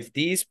 If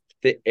these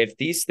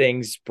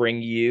things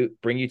bring you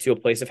to a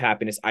place of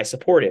happiness, I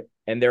support it,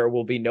 and there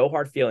will be no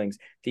hard feelings.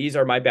 These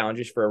are my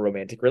boundaries for a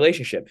romantic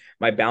relationship.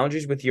 My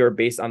boundaries with you are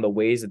based on the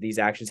ways that these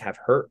actions have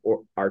hurt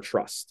or our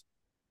trust.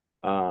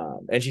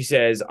 And she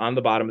says on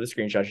the bottom of the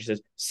screenshot, she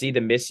says, see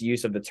the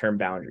misuse of the term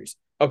boundaries.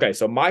 Okay,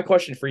 so my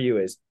question for you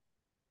is,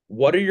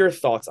 what are your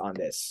thoughts on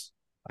this?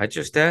 I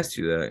just asked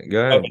you that. Go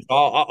ahead. Okay, so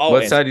I'll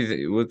What answer. side do you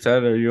think? What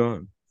side are you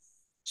on?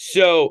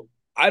 So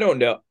I don't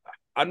know.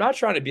 I'm not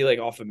trying to be like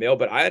off a male,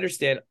 but I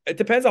understand it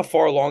depends how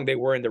far along they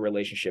were in the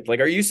relationship. Like,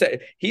 are you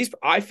set?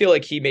 I feel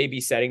like he may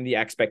be setting the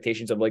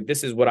expectations of like,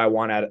 this is what I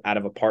want out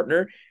of a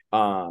partner.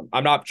 I'm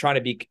not trying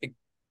to be.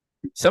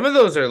 Some of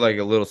those are like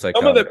a little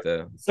Some of them, psychotic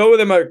though. some of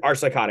them are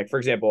psychotic. For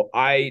example,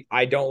 I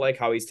don't like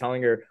how he's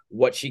telling her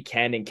what she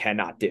can and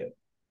cannot do.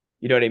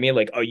 You know what I mean?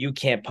 Like, oh, you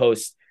can't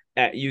post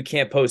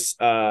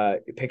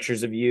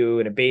pictures of you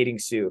in a bathing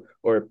suit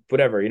or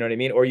whatever, you know what I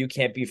mean? Or you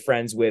can't be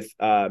friends with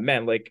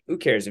men. Like, who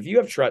cares? If you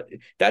have trust,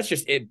 that's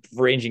just it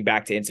ranging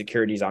back to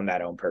insecurities on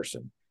that own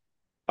person.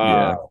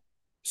 Uh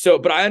Yeah.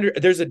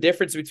 but there's a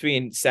difference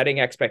between setting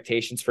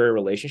expectations for a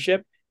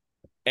relationship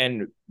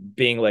and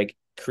being like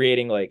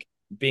creating like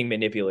being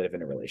manipulative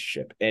in a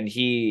relationship. And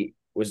he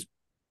was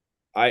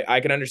I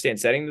can understand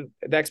setting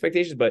the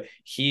expectations, but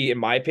in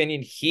my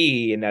opinion,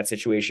 he in that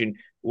situation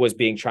was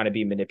being trying to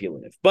be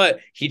manipulative. But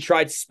he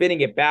tried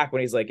spinning it back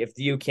when he's like, if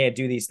you can't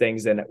do these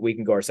things, then we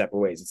can go our separate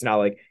ways. It's not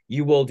like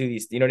you will do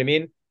these, you know what I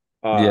mean?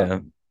 Uh Yeah.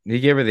 He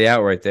gave her the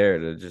out right there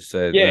to just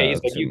say, yeah, no,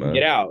 he's like, too you can get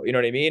much. out, you know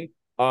what I mean?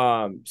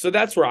 So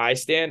that's where I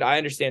stand. I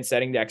understand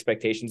setting the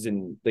expectations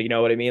and you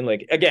know what I mean?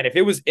 Like again, if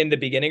it was in the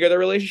beginning of the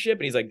relationship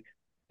and he's like,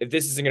 if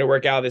this isn't gonna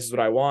work out, this is what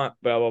I want,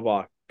 blah, blah,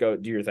 blah. Go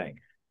do your thing.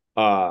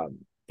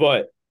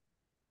 But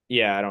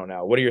yeah, I don't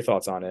know. What are your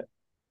thoughts on it?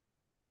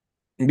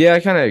 Yeah, I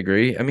kind of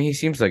agree. I mean, he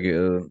seems like He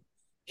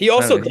I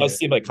don't also know. does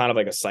seem like kind of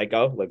like a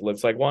psycho, like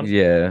looks like one.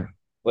 Yeah.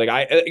 Like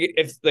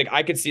if like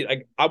I could see,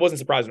 like I wasn't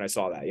surprised when I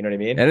saw that. You know what I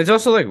mean? And it's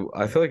also like,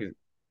 I feel like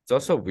it's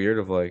also weird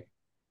of like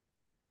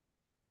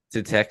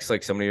to text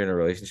like somebody you're in a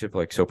relationship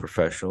like so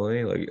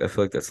professionally. Like, I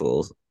feel like that's a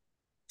little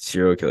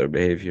serial killer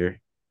behavior.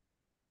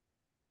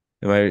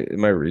 Am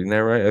I reading that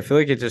right? I feel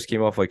like it just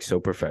came off like so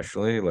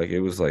professionally. Like,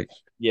 it was like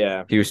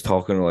Yeah, he was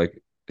talking to like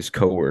his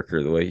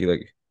coworker the way he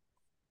like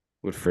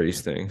would phrase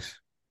things.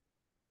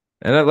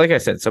 And like I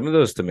said, some of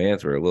those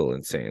demands were a little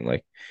insane.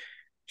 Like,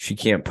 she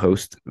can't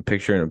post a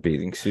picture in a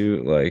bathing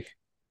suit. Like,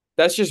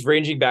 that's just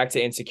ranging back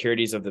to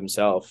insecurities of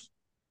themselves.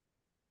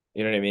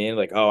 You know what I mean?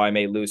 Like, oh, I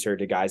may lose her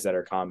to guys that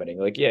are commenting.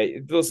 Like, yeah,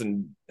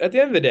 listen. At the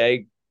end of the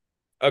day,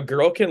 a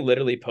girl can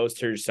literally post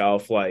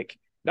herself. Like,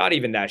 not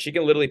even that. She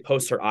can literally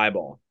post her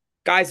eyeball.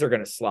 Guys are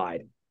gonna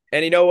slide.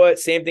 And you know what?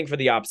 Same thing for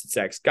the opposite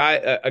sex.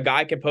 A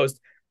guy can post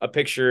a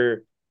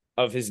picture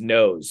of his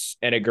nose,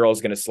 and a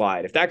girl's gonna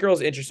slide. If that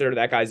girl's interested or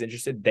that guy's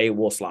interested, they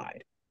will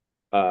slide.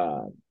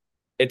 Uh,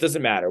 it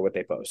doesn't matter what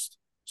they post.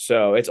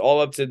 So it's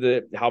all up to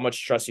the how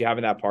much trust you have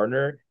in that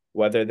partner,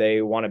 whether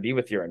they want to be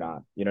with you or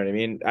not. You know what I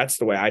mean? That's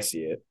the way I see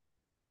it.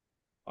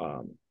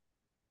 Um,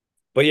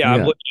 but yeah, I'm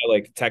yeah, looking at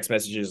like text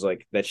messages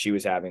like that she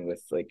was having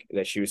with like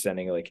that she was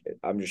sending. Like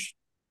I'm just,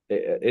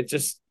 it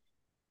just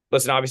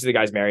listen. Obviously, the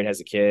guy's married,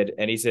 has a kid,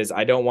 and he says,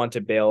 "I don't want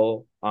to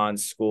bail on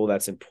school.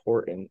 That's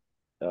important.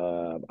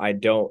 I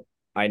don't.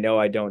 I know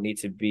I don't need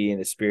to be in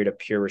the spirit of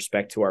pure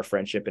respect to our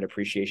friendship and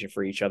appreciation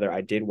for each other.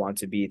 I did want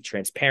to be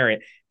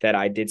transparent that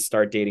I did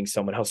start dating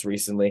someone else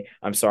recently.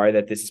 I'm sorry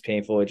that this is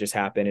painful. It just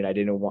happened, and I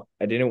didn't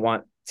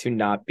want to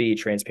not be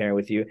transparent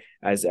with you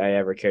as I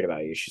ever cared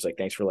about you." She's like,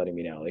 "Thanks for letting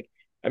me know." Like,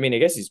 I mean, I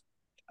guess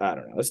I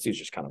don't know. This dude's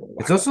just kind of a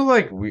it's wacko. also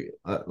like we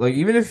like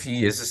even if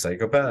he is a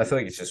psychopath, I feel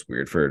like it's just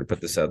weird for her to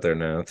put this out there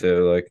now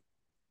too. Like,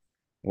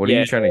 what are Yeah,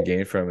 you trying to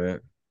gain from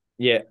it?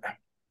 yeah.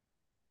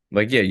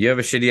 Like, yeah, you have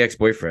a shitty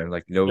ex-boyfriend.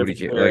 Like, There's nobody a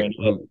can clear like in it.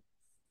 who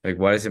like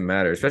why does it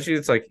matter? Especially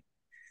it's like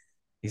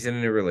he's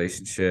in a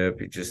relationship,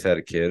 he just had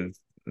a kid,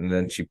 and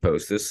then she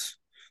posts this.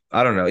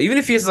 I don't know. Even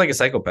if he's like a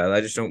psychopath,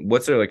 I just don't.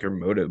 What's her like her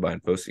motive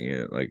behind posting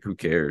it? Like, who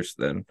cares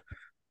then?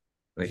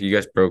 Like, you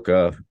guys broke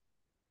up,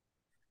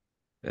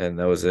 and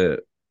that was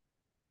it.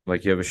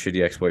 Like, you have a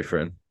shitty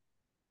ex-boyfriend.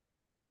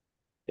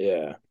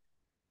 Yeah.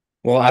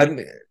 Well,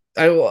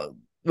 I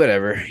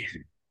whatever.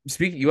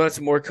 Speaking, you want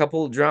some more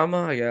couple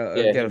drama? I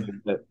yeah.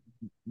 got.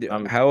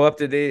 Um, How up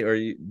to date are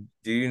you?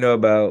 Do you know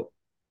about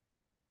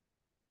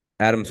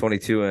Adam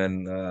 22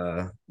 and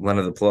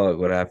Lena the Plug?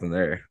 What happened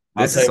there?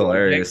 I'll This tell is you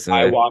one thing. hilarious to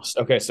I me. watched.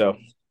 Okay, so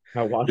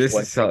I watched This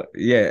one is thing.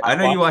 yeah. I I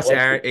know you watched watched one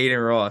thing.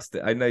 Aiden Ross.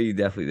 I know you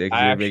definitely did because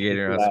I you're a big actually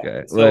Aiden did Ross that.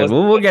 guy. So Well,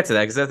 listen, we'll get to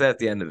that because that's at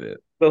the end of it.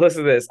 so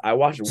listen to this. I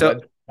watched So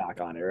one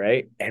TikTok on it,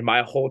 right? And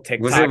my whole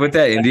was it TikTok with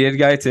that Indian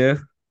guy too?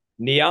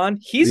 Neon.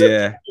 He's a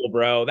Yeah. tool,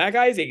 bro. That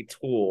guy's a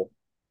tool.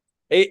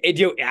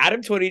 Yo,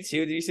 Adam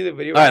 22. Did you see the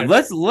video? All right. Adam,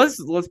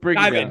 Let's break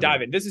it dive in, down.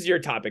 dive in. This is your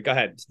topic. Go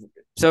ahead.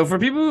 So for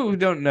people who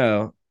don't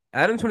know,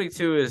 Adam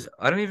 22 is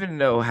I don't even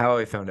know how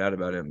I found out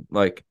about him.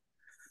 Like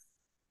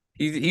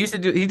he used to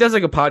do he does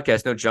like a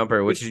podcast, No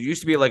Jumper, which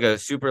used to be like a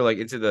super like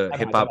into the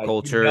hip hop You know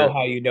culture.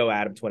 how you know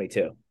Adam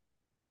 22.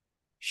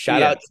 Shout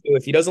Yeah, out to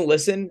if he doesn't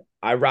listen,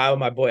 I ride with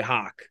my boy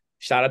Hawk.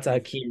 Shout out to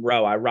Hakeem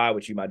Rowe. I ride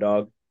with you, my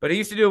dog. but he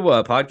used to do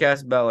a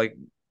podcast about like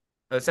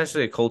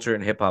essentially a culture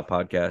and hip hop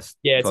podcast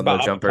Yeah, it's called No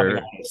about up and coming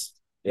Jumper. artists.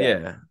 Yeah.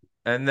 Yeah.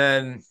 And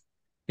then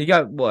he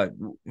got what?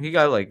 He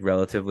got like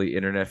relatively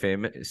internet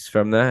famous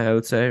from that, I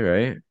would say,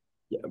 right?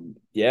 Yeah.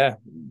 Yeah.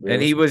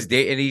 And Real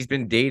he's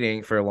been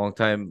dating for a long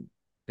time.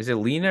 Is it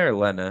Lena or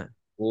Lena?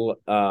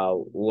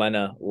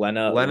 Lena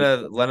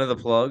Lena the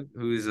Plug,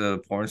 who's a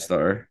porn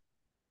star.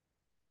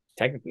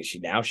 technically she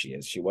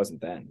is. She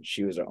wasn't then.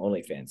 She was our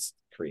OnlyFans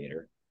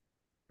creator.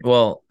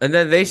 Well, and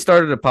then they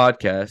started a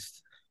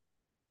podcast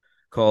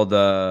called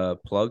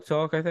Plug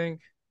Talk, I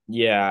think,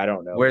 Yeah, I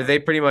don't know where about they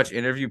pretty much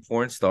interview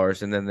porn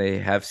stars and then they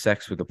have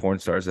sex with the porn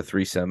stars, a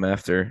threesome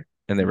after,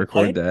 and they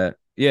record what? that.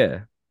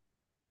 Yeah.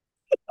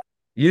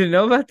 You didn't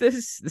know about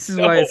this? This is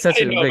No, why it's I such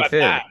didn't a know big about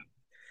that. thing.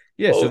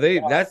 Yeah, so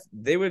Oh,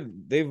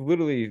 they've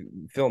literally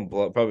filmed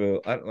probably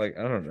I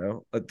don't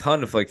know a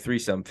ton of like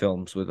threesome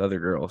films with other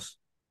girls,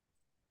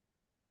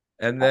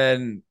 and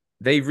then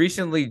they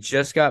recently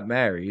just got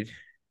married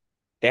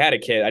they had a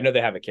kid. I know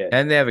they have a kid.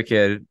 and they have a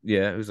kid.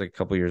 Yeah, who's like a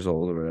couple years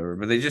old or whatever,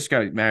 but they just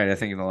got married I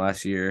think in the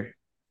last year,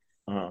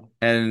 Uh-huh.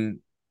 and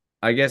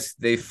I guess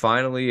they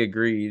finally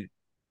agreed,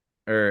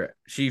 or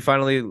she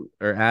finally,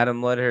 or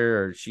Adam let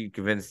her, or she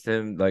convinced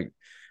him like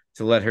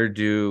to let her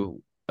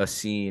do a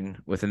scene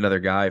with another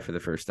guy for the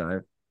first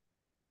time.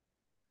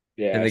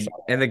 Yeah, And I the saw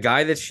and that. the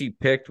guy that she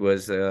picked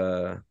was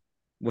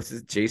what's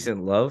his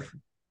Jason Love.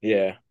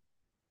 Yeah.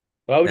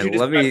 How would you And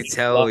let describe me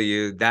Jason Love? tell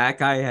you, that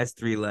guy has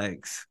three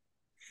legs.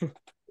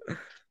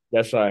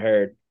 That's what I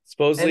heard.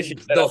 Supposedly she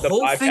And set the up the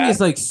whole thing podcast. is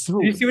like Did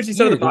you so see what she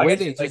said on the weird. The way podcast?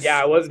 they She's like, "Yeah,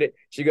 I just wasn't."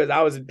 She goes,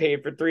 "I wasn't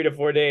paid for 3 to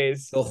 4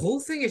 days." the whole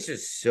thing is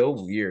just so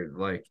weird.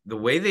 Like the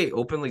way they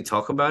openly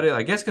talk about it,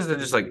 I guess because they're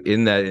just like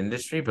in that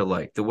industry, but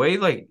like the way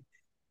like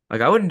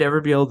I would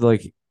never be able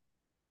to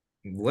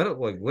let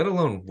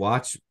alone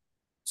watch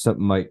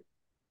something my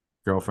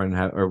girlfriend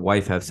or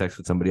wife have sex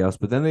with somebody else,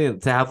 but then they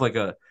to have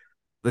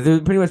they're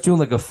pretty much doing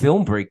like a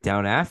film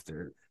breakdown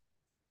after.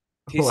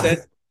 He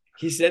said,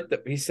 he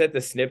said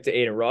the snip to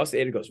Aiden Ross.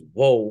 Aiden goes,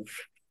 "Whoa."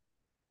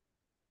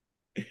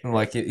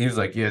 Like he was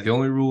like, yeah, the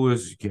only rule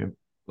is you can't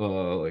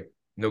like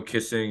no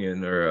kissing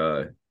and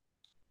or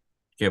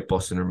can't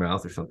bust in her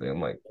mouth or something.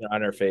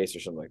 On her face or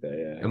something like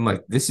that. Yeah. I'm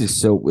like, this is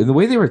so and the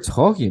way they were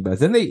talking about it,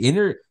 then they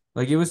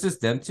like it was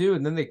just them two,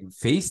 and then they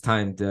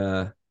FaceTimed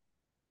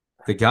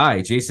the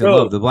guy, Jason Bro,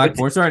 Love, the black but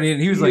porn star, and he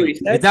you was hear what like, he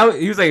said?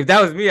 if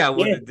that was me, I Yeah.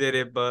 wouldn't have did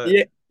it, but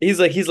Yeah. He's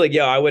like,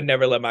 yo, I would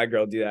never let my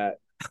girl do that.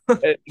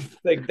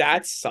 Like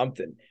that's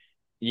something. and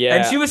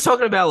Yeah. she was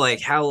talking about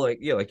like how like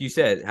yeah, like you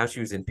said, how she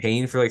was in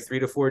pain for like 3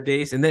 to 4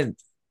 days, and then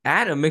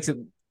Adam makes a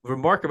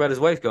remark about his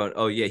wife going,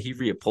 "Oh yeah, he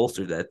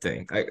reupholstered that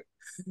thing." Like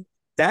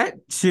that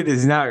shit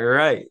is not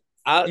right.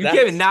 You can't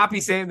That's not be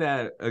saying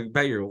that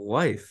about your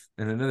wife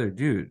and another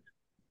dude.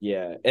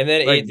 yeah. And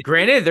then Like, Aiden,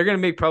 granted, they're gonna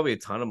make probably a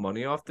ton of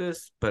money off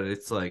this, but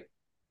it's like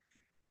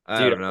I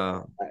dude, don't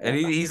know. And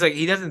I- he's like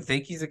he doesn't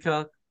think he's a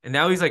cuck, and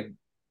now he's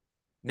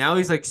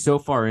like so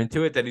far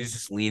into it that he's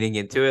just leaning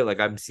into it. Like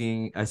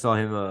I saw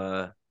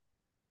him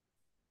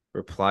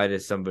reply to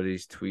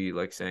somebody's tweet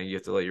like saying you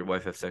have to let your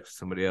wife have sex with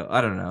somebody else.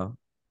 I don't know.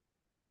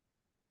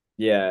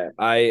 yeah.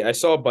 I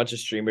saw a bunch of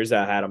streamers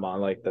that had him on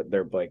like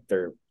their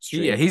Yeah,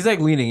 stream. he's like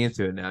leaning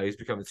into it now. He's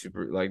becoming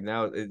super like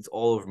now it's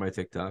all over my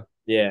TikTok.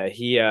 Yeah,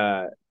 he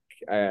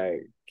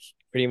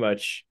pretty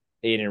much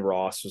Aiden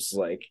Ross was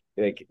like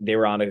they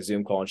were on a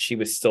Zoom call and she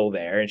was still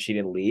there and she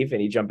didn't leave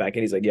and he jumped back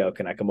in. He's like, "Yo,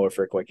 can I come over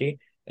for a quickie?"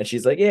 And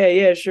she's like, "Yeah,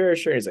 yeah, sure,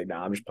 sure." He's like,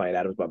 "Nah, I'm just playing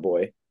Adam's my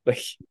boy." Like,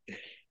 Yeah,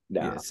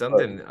 nah. But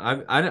something I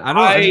don't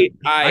I can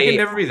I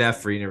never be that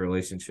free in a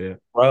relationship.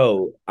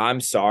 bro, I'm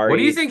What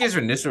do you sorry. think his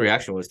initial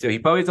reaction was too? He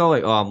probably thought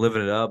like, "Oh, I'm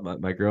living it up.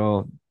 My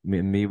girl,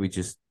 me, we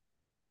just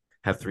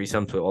have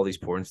threesomes with all these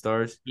porn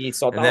stars." He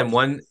saw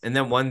dollars. And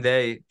then one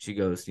day she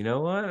goes, "You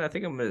know what? I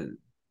think I'm gonna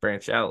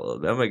branch out a little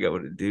bit. I'm gonna go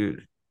with a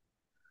dude."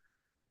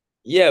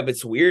 Yeah, but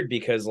it's weird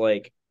because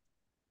like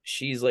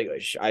she's like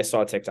I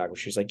saw a TikTok where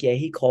she's like, "Yeah,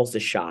 he calls the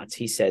shots.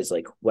 He says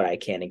like what I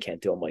can and can't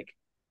do." I'm like,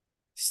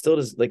 still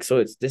does like so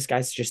it's this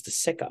guy's just a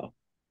sicko.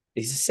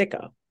 He's a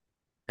sicko.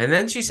 And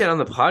then she said on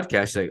the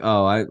podcast, like,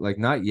 "Oh, I like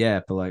not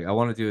yet, but like I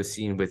want to do a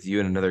scene with you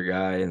and another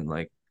guy." And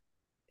like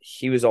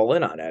He was all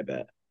in on it, I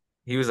bet.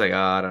 he was like, "Oh,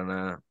 I don't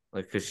know,"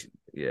 like, cause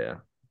yeah,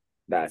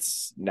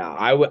 That's no,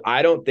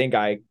 I don't think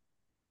I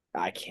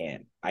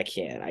can't.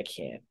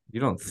 you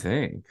don't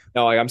think?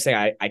 No, like I'm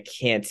saying I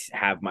can't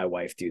have my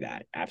wife do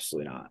that.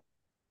 Absolutely not.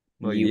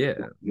 Well, You yeah,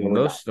 we're done.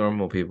 most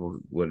normal people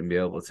wouldn't be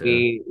able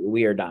to.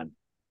 We are done.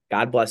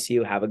 God bless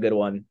you. Have a good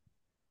one.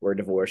 We're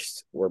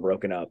divorced. We're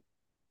broken up.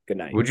 Good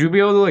night. Would you be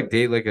able to like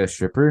date like a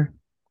stripper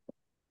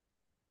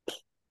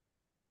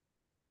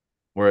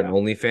or an No,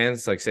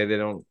 OnlyFans? Like, say they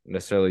don't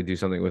necessarily do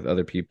something with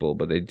other people,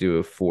 but they do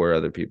it for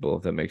other people.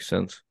 If that makes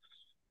sense.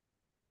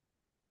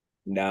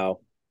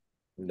 no,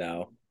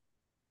 No,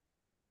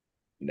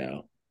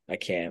 no, I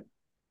can't.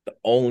 The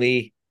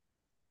only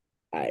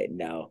I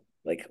know,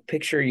 like,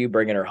 picture you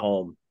bringing her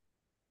home,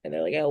 and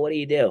they're like, "Oh, what do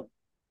you do?"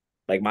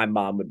 Like, my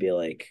mom would be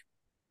like,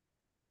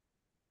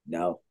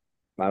 "No,"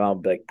 my mom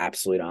would be like,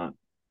 "Absolutely not."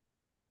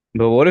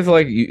 But what if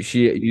like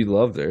you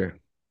loved her?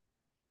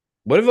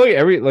 What if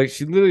like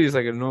she literally is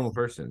like a normal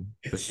person,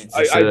 but she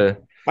I, just I,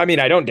 I mean,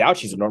 I don't doubt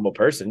she's a normal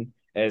person.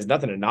 And there's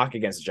nothing to knock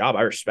against the job.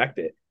 I respect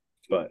it,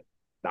 but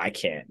I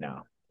can't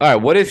now. all right.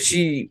 What if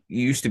she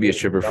used to be a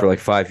stripper for like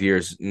 5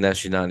 years and now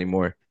she's not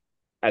anymore?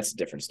 That's a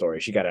different story.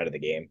 She got out of the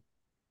game,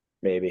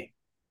 maybe.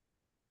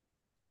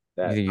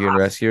 You That, think you can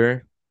rescue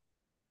her?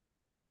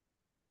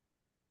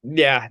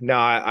 yeah, no,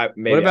 I What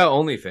maybe about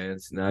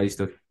OnlyFans? Now you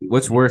still.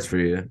 What's worse for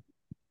you?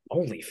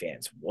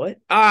 OnlyFans. What?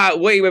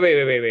 Wait.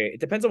 It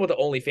depends on what the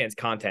OnlyFans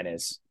content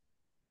is.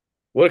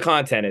 What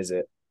content is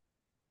it?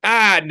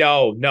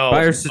 No, no, Buy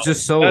her no, just no,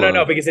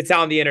 solo. because it's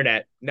on the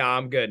internet. No,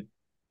 I'm good.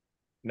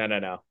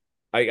 No.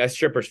 A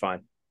stripper's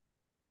fine.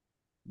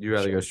 You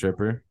rather go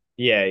stripper?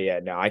 Yeah.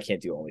 No, I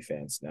can't do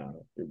OnlyFans.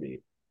 No, you're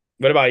beat.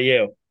 What about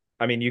you?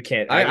 I mean, you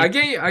can't. I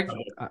get you.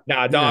 No,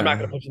 I'm not No,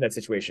 gonna put you in that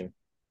situation.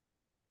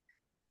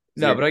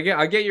 So no, you're but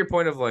I get your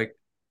point of like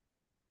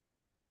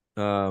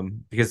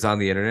because it's on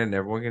the internet and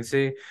everyone can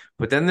see.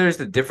 But then there's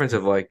the difference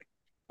of like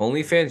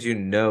OnlyFans,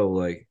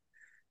 like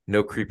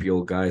no creepy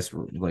old guys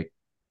like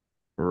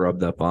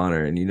rubbed up on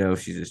her, and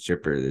if she's a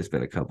stripper, there's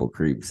been a couple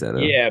creeps that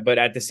have. yeah, but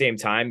at the same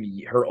time,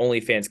 her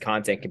OnlyFans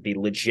content can be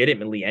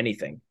legitimately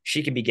anything.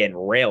 She can be getting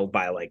railed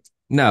by like,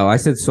 No, I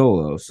said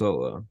solo.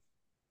 uh,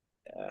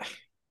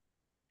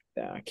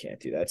 no, I can't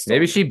do that.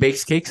 Maybe Still, she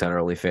bakes cakes on her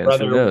OnlyFans. Who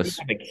brother, we knows?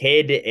 have a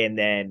kid, and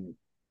then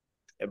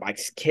my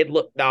kid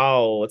look.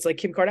 No, it's like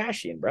Kim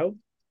Kardashian, bro.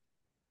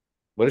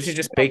 What if she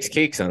just bakes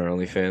cakes on her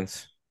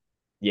OnlyFans?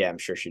 Yeah, I'm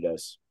sure she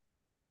does.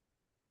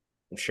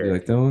 I'm You sure.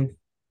 like that one?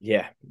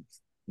 Yeah,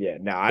 yeah.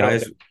 No, I don't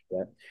Guys, think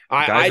that.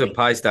 I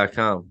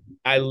guyswithpies.com.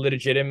 I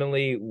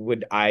legitimately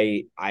would.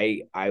 I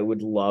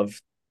would love.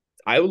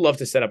 I would love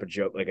to set up a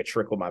joke, like a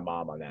trick with my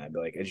mom on that. And be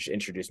like, I just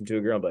introduce him to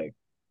a girl. And be like,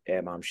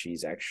 "Hey, mom,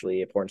 she's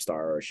actually a porn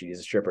star, or she's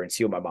a stripper," and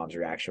see what my mom's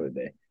reaction would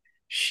be.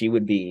 She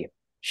would be.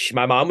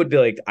 My mom would be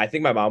like, I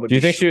think my mom would Do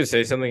you be. think she would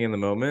say something in the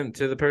moment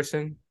to the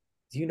person?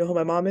 Do you know who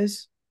my mom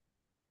is?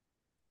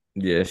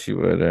 Yeah, she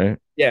would, right?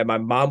 Yeah, my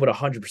mom would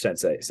 100%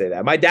 say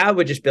that. My dad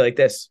would just be like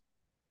this.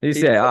 You He'd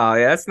be say, "Oh,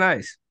 yeah, that's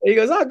nice." He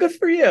goes, "Oh, good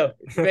for you."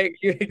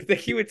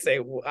 He would say,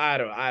 I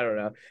don't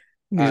know.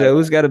 You say,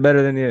 "Who's got it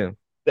better than you?"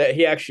 That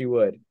he actually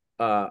would.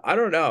 I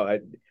don't know.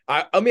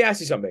 Let me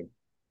ask you something.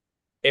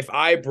 If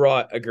I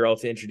brought a girl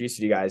to introduce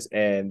you to you guys,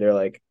 and they're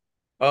like,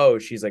 "Oh,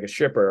 she's like a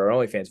stripper or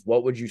OnlyFans,"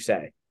 what would you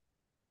say?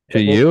 To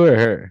Like, you or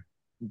her?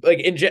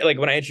 like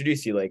when I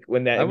introduce you, like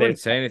when that, I and then wouldn't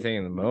say anything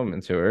in the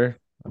moment to her.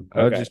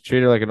 I would okay, just treat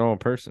her like a normal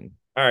person.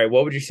 all right.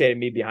 What would you say to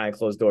me behind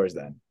closed doors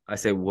then? I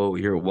say, "Whoa,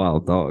 you're a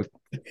wild dog."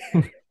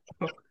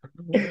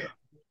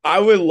 I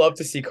would love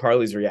to see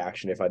Carly's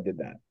reaction if I did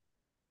that.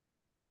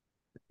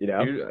 You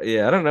know,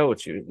 Yeah, I don't know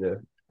what you would do.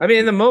 I mean,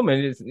 in the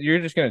moment, you're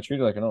just gonna treat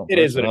her like a normal it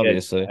is person, what it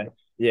is. obviously.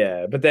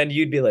 Yeah. But then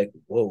you'd be like,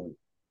 "Whoa,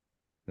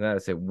 And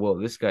I'd say, "Whoa,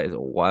 this guy is a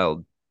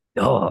wild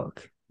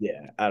dog."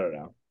 yeah." I don't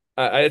know.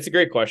 It's a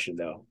great question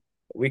though.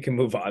 We can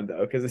move on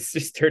though because it's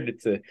just turned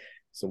into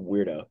some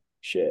weirdo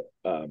shit.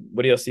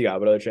 What else you got?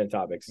 What other trend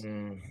topics?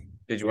 Mm.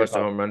 Did you You watch got the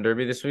talk- home run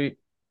derby this week?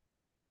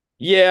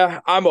 Yeah,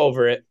 I'm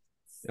over it.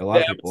 A lot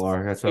That of people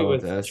are. That's why it I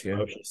wanted was to ask you.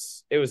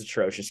 atrocious. It was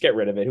atrocious. Get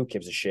rid of it. Who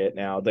gives a shit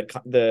now?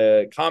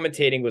 The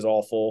commentating was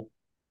awful.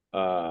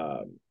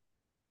 Um,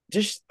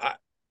 just I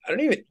don't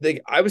even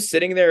think I was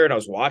sitting there and I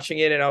was watching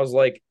it and I was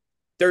like,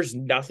 there's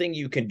nothing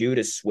you can do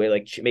to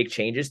sway make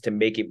changes to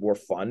make it more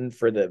fun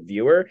for the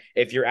viewer.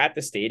 If you're at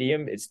the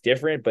stadium, it's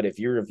different, but if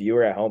you're a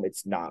viewer at home,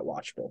 it's not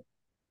watchable.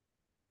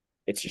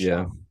 It's just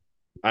Yeah. not.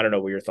 I don't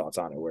know what your thoughts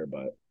on it were,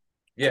 but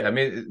Yeah, I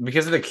mean,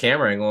 because of the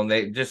camera angle, and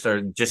they just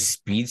are just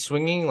speed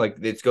swinging, like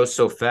it goes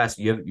so fast,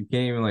 you can't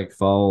even like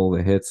follow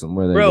the hits and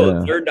where they bro,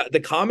 go. they're not the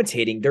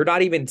commentating. They're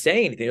not even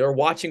saying anything. They're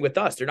watching with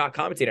us. They're not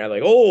commentating. I'm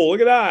like, oh,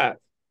 look at that.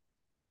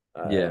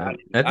 Yeah,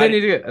 and I they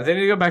didn't. need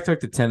to go back to like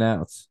the 10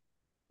 outs.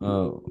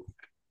 Oh,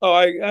 Oh,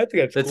 I think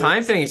that's the cool,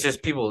 time thing is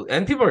just people,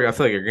 and people are. I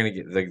feel like you're gonna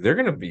get like they're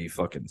gonna be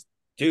fucking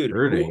dude.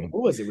 hurting.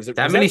 Who was it? Was it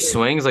That was many that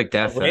swings like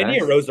that Randy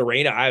or fast.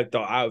 Rosarena? I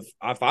thought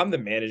if I'm the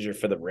manager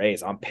for the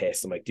Rays, I'm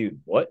pissed. I'm like, dude,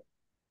 what?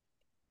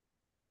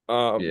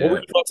 What were Yeah,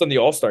 your thoughts on the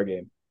All Star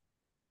game?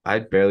 I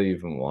barely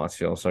even watched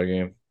the All Star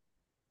game.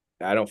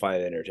 I don't find it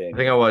I think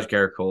entertaining. I watched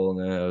Garrett Cole, and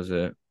then that was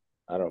it.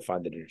 I don't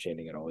find it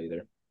entertaining at all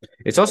either.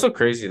 It's also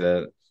crazy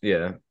that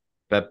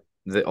that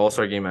the All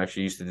Star game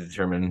actually used to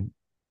determine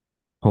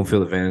home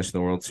field advantage in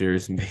the World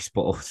Series in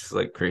baseball, which is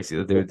like crazy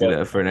that they would do What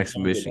that for an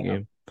exhibition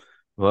game.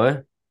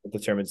 What?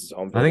 determines his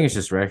home I field? think it's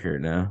just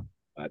record now,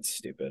 That's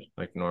stupid.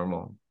 like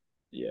normal.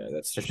 Yeah,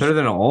 that's It's better just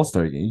than an All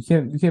Star game.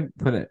 You can't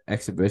put an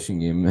exhibition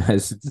game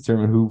as to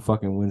determine who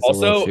fucking wins the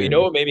World also, you know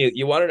Series. what made me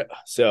you wanted to,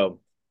 so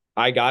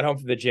I got home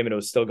from the gym and it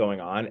was still going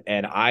on,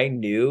 and I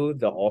knew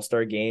the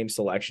All-Star game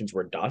selections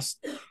were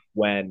dust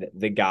when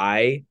the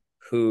guy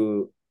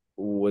who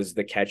was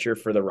the catcher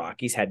for the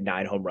Rockies, had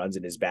 9 home runs,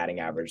 and his batting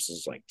average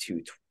is like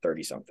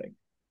 230 something.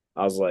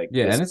 I was like,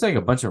 Yeah, this and it's like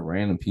a bunch of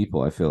random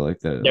people. I feel like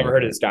that. never Like,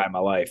 heard of this guy in my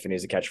life, and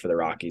he's a catcher for the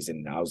Rockies.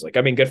 And I was like,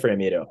 I mean, good for him.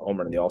 He had a home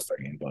run in the All-Star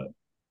game, but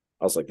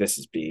I was like, this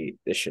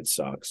shit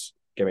sucks.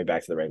 Get me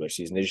back to the regular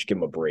season. They just give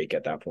him a break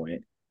at that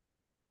point.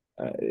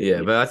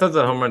 yeah, but I thought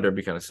the home run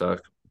derby kind of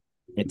sucked.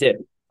 It did,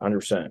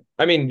 100%.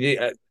 I mean,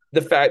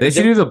 the fact They the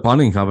should difference, do the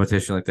bunting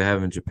competition like they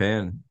have in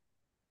Japan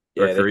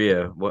or yeah,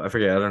 Korea. Well, I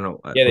forget. I don't know.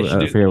 yeah, they should I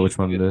do. forget which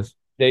one it is.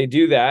 They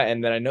do that,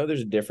 and then I know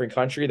there's a different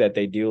country that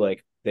they do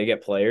like they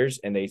get players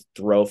and they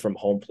throw from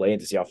home plate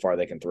to see how far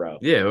they can throw.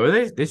 Yeah, or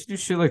they should do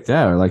shit like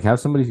that, or like have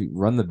somebody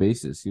run the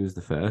bases. He was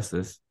the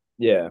fastest.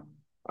 Yeah,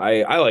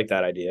 I like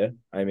that idea.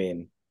 I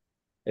mean,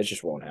 it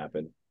just won't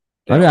happen.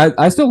 They I mean, don't.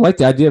 I still like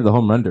the idea of the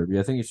home run derby.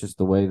 I think it's just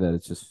the way that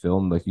it's just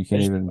filmed. Like you I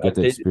can't just, even get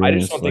to I just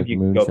experience don't think like you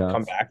can go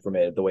come moonshots. back from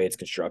it the way it's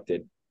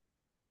constructed.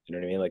 You know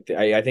what I mean? Like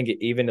I think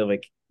even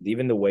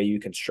the way you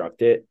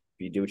construct it,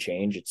 if you do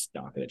change, it's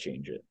not going to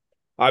change it.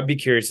 I'd be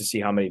curious to see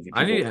how many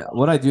I people. need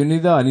what I do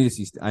need though. I need to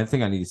see. I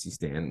think I need to see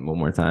Stan one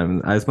more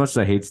time. As much as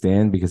I hate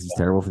Stan because he's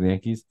terrible for the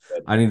Yankees,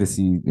 I need to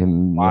see him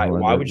in the home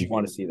run Why would you derby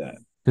want to see that?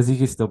 because he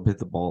can still hit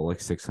the ball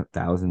like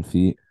 6,000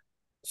 feet.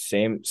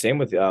 Same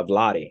with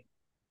Vladdy.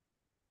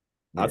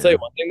 I'll tell you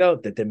Yeah, one thing though,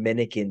 the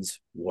Dominicans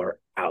were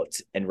out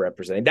and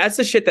representing. That's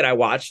the shit that I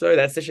watch though.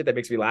 That's the shit that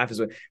makes me laugh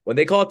is when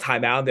they call a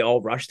timeout, they all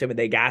rushed him and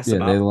they gas yeah,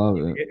 him up. they love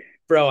it.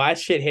 Bro, that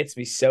shit hits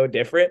me so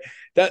different.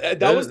 That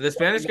was The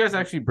Spanish guys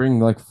actually bring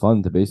like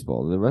fun to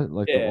baseball. The rest,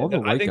 like yeah. all the I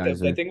white think guys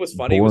the are thing was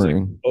funny was like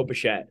boring. Bo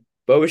Bichette.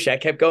 Bo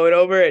Bichette kept going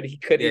over and he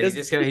Yeah,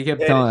 doesn't speak he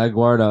kept Spanish. telling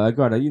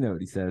Eduardo, you know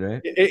what he said,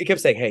 right? He kept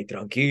saying, "Hey,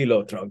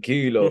 tranquilo,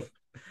 tranquilo,"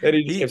 and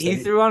he just kept He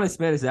saying, threw on a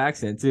Spanish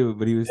accent too,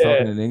 but he was "Yeah."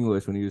 talking in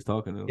English when he was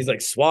talking to He's him.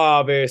 like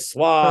suave,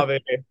 suave.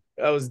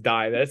 I was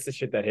dying. That's the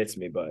shit that hits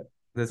me, but.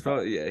 That's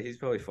probably yeah. He's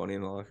probably funny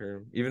in the locker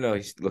room, even though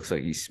he looks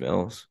like he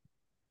smells.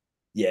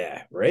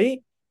 Yeah,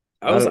 right.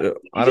 I was like, he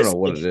I don't just know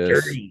what looks it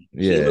is. dirty.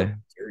 He looked Yeah.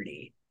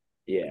 dirty.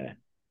 Yeah.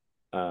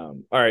 All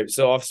right.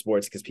 So off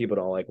sports because people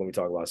don't like when we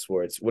talk about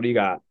sports. What do you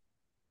got?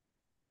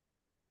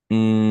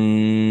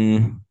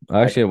 I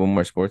I actually have one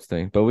more sports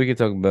thing, but we could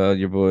talk about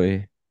your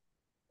boy.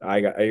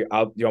 I got. You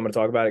want me to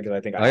talk about it because I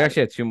think I I have it.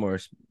 actually had two more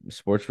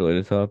sports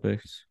related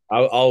topics.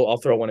 I'll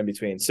throw one in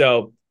between.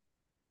 So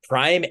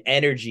Prime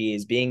Energy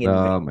is being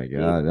Oh my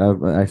investigated.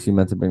 God. I actually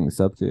meant to bring this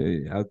up to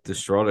you. How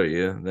distraught are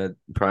you that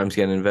Prime's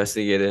getting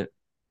investigated?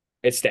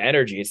 It's the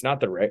energy. It's not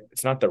the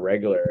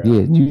regular.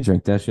 Yeah, you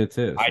drink that shit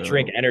too. I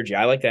drink So energy.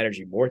 I like the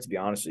energy more, to be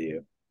honest with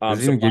you. does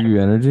it So even give you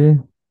energy?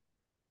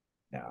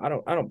 yeah, I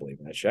don't believe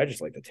in that shit. I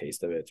just like the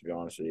taste of it, to be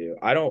honest with you.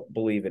 I don't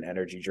believe in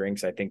energy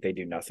drinks. I think they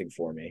do nothing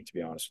for me, to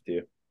be honest with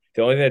you.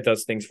 The only thing that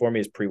does things for me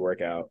is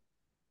pre-workout.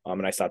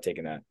 And I stopped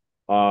taking that.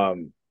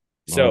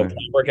 So Why?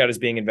 pre-workout is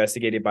being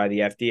investigated by the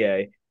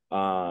FDA.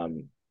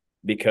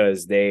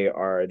 Because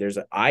there's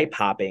an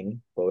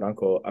eye-popping, quote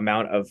unquote,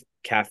 amount of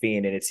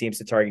caffeine, and it seems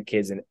to target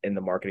kids in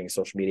the marketing and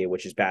social media,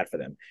 which is bad for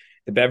them.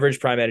 The beverage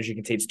Prime Energy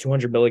contains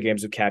 200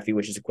 milligrams of caffeine,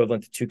 which is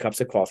equivalent to 2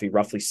 cups of coffee,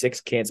 roughly 6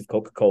 cans of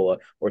Coca-Cola,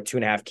 or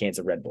 2.5 cans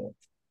of Red Bull.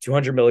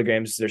 200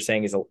 milligrams, they're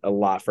saying, is a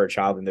lot for a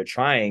child, and they're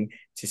trying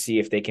to see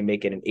if they can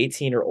make it an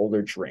 18 or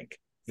older drink.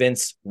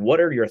 Vince, what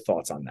are your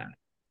thoughts on that?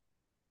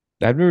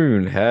 I've never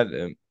even had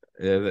them.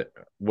 Yeah,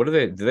 what do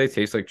they do? They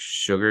taste like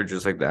sugar,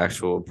 just like the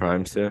actual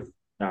Primes do?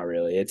 Not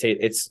really.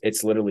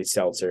 It's literally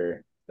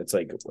seltzer.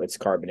 It's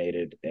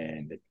carbonated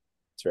and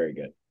it's very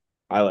good.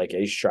 I like it.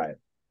 You should try it.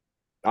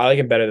 I like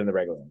it better than the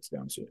regular ones, to be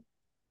honest with you.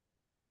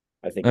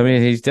 I think I it.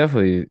 mean, it's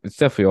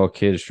definitely all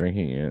kids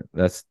drinking it.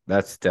 That's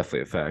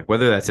definitely a fact.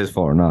 Whether that's his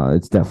fault or not,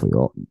 it's definitely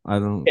all. I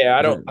don't. Yeah,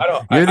 I don't.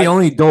 You're the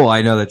only adult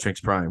I know that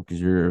drinks Prime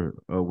because you're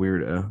a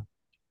weirdo.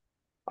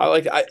 I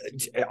like. I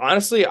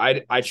honestly,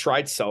 I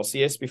tried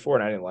Celsius before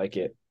and I didn't like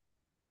it.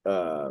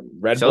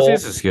 Red Bull.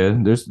 Celsius is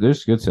good.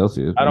 There's good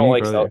Celsius. I don't Me,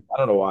 like brother. Celsius. I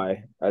don't know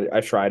why.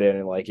 I tried it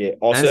and like it.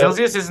 And Also,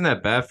 Celsius isn't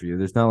that bad for you.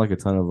 There's not like a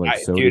ton of like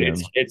dude, sodium.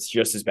 it's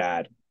just as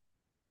bad.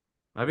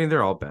 I mean,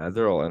 they're all bad.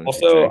 They're all energy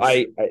Also,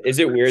 drinks. is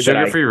it weird that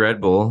Sugar-free Red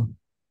Bull.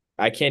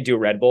 I can't do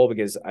Red Bull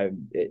because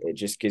it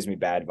just gives me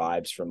bad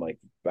vibes from like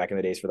back in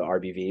the days for the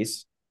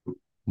RBVs.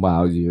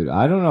 Wow, dude.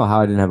 I don't know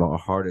how I didn't have a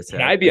heart Can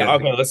attack. I be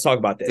okay? Let's talk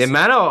about The this.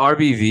 amount of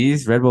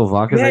RBVs, Red Bull You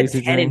vodkas I had used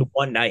to 10 in drink.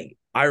 one night.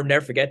 I'll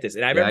never forget this.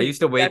 And I Yeah, I remember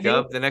used to wake me.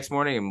 up the next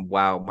morning and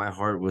wow, my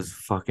heart was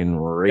fucking No,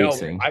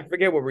 racing. I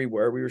forget where we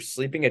were. We were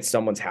sleeping at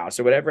someone's house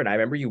or whatever. And I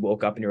remember you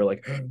woke up and you were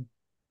like,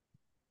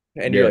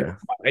 and you're like, Yeah.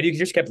 and you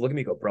just kept looking at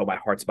me, go, bro, my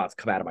heart's about to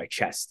come out of my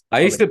chest. I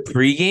I was used to like,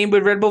 pregame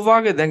with Red Bull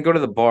vodka, then go to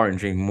the bar and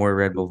drink more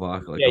Red Bull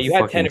vodka like yeah, a you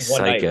had 10 fucking in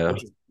one night, psycho.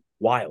 which is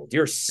wild.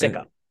 You're sick And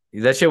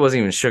of. that shit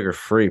wasn't even sugar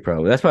free,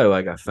 probably. That's probably why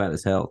I got fat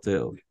as hell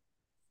too.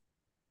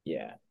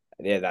 Yeah.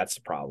 Yeah, that's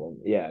the problem.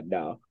 Yeah,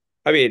 no.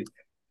 I mean,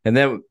 And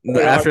then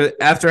I don't know.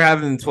 after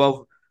having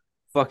 12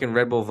 fucking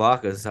Red Bull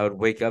vodkas, I would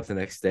wake up the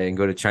next day and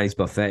go to Chinese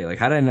buffet. Like,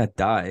 how did I not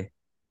die?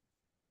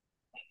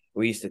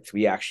 We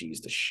actually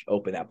used to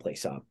open that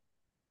place up.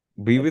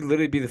 We would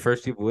literally be the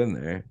first people in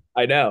there.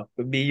 I know.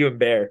 Me, you, and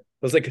Bear.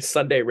 was like a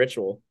Sunday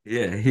ritual.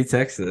 Yeah, he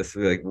texts us.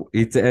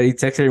 He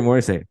texts every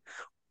morning saying,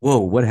 "Whoa,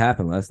 what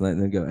happened last night?"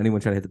 And then go,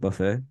 "Anyone trying to hit the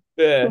buffet?"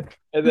 Yeah.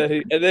 And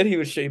then he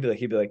would show he'd be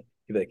like,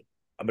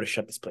 I'm gonna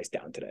shut this place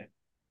down today.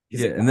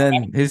 He's Yeah, like, and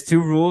then his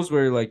two rules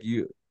were like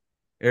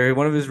or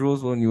one of his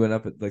rules when you went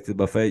up at like the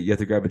buffet, you have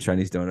to grab a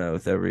Chinese donut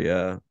with every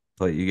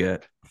plate you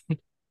get.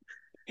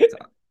 So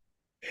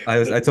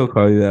I told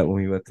Carly that when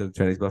we went to the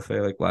Chinese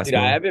buffet like last dude,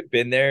 I month. haven't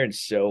been there in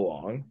so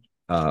long.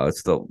 It's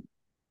still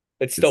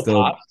It it's still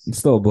still pops. it's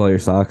still blow your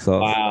socks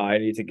off. Wow, I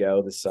need to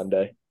go this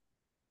Sunday.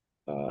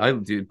 I Uh,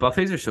 dude,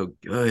 buffets are so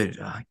good.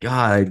 God,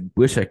 I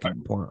wish I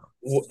could.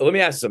 Let me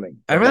ask you something.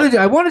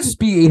 I want to just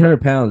be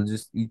 800 pounds and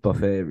just eat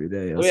buffet every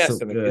day. Let It's me ask so you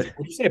something. good.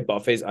 Would you say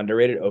buffet's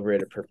underrated,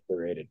 overrated, perfectly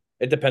rated?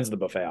 It depends on the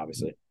buffet,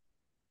 obviously.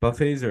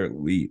 Buffets are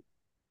elite.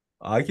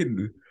 I can.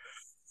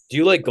 Do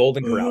you like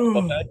Golden Corral's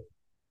I buffet?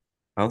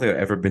 don't think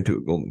I've ever been to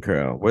a Golden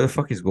Corral. Where the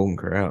fuck is Golden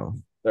Corral?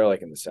 They're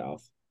like in the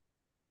South.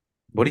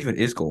 What even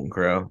is Golden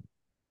Corral?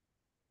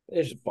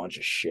 There's a bunch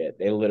of shit.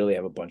 They literally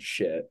have a bunch of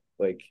shit.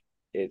 Like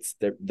it's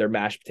their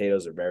mashed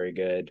potatoes are very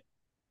good.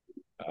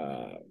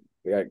 Uh,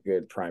 we got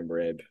good prime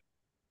rib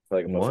for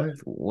like a buffet.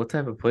 What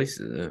type of place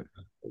is it?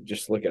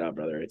 Just look it up,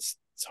 brother. It's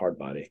hard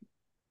body.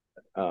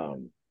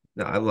 Um,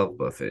 No, I love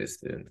buffets,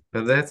 dude.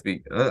 But that has to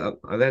be that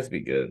has to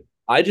be good.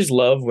 I just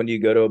love when you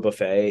go to a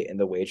buffet and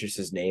the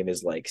waitress's name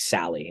is like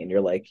Sally, and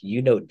you're like,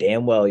 you know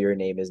damn well your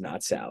name is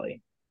not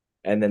Sally.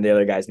 And then the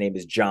other guy's name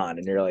is John,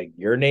 and you're like,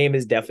 your name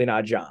is definitely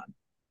not John.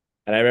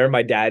 And I remember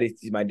my dad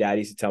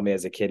used to tell me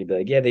as a kid, he'd be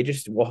like, yeah, they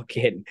just walk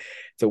in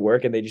to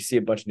work and they just see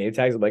a bunch of name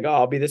tags. I'm like, oh,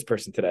 I'll be this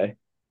person today.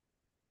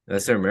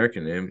 That's their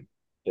American name.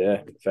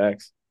 Yeah,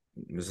 facts.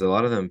 Because a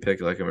lot of them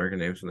pick like American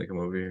names when they come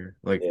over here.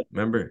 Like, Yeah.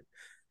 remember,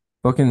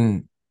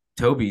 fucking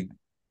Toby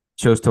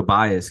chose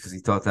Tobias because he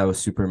thought that was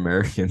super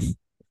American.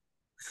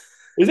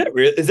 Is that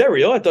real? Is that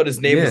real? I thought his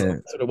name was Yeah.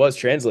 that's what it was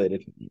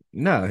translated.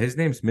 No, his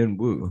name's Min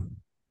Woo.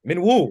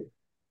 Min Woo.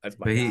 That's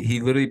my But guy. he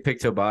literally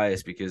picked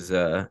Tobias because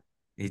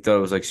he thought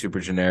it was like super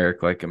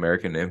generic, like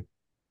American name.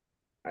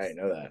 I didn't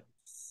know that.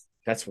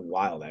 That's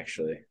wild,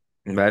 actually.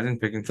 Imagine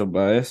picking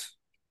Tobias.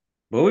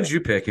 What Yeah. would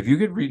you pick? If you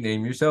could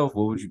rename yourself,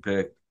 what would you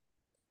pick?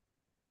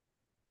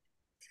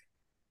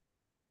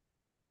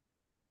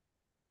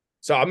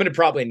 So I'm gonna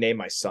probably name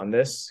my son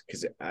this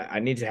because I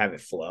need to have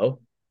it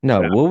flow.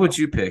 No, But what would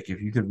you pick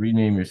if you could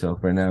rename yourself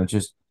right now?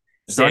 Just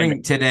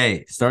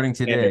Xander, starting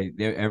Xander,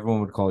 today,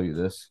 everyone would call you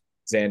this.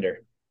 Xander.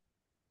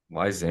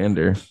 Why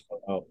Xander?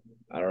 Oh,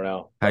 I don't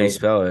know. How do you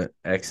spell it?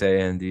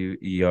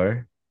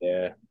 Xander?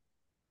 Yeah.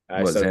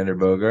 I What, so Xander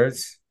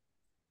Bogarts?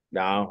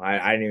 no,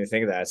 I didn't even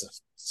think of that.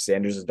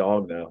 Xander's a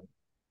dog though,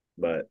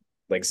 but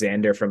like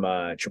Xander from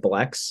Triple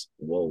X.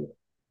 Whoa.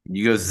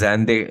 You go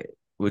Zandy.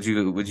 Would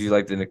you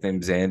like the nickname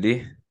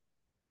Zandy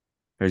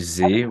or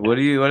Z? What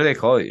do they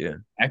call you?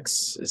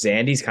 X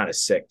Zandy's kind of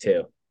sick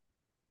too.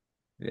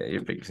 Yeah,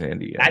 you're a big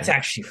Zandy That's guy.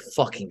 actually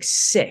fucking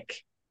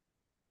sick.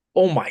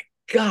 Oh my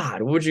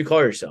god, what would you call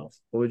yourself?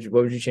 What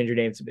would you change your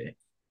name to be?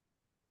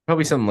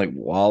 Probably something like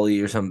Wally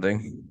or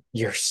something.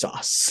 You're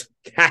sauce.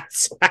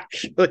 That's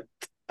actually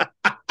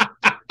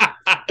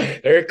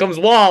there comes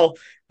Wall.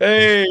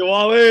 Hey,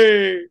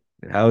 Wally.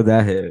 How would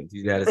that hit?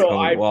 You had to Bro,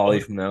 call me I'd Wally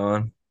fucking from now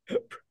on.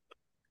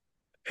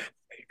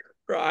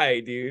 cry,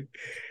 dude.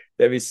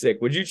 That'd be sick.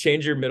 Would you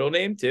change your middle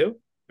name too?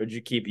 Or would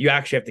you keep you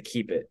actually have to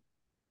keep it?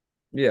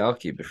 Yeah, I'll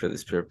keep it for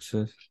this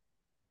purposes.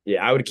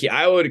 Yeah, I would keep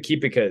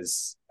it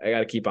because I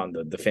gotta keep on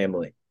the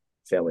family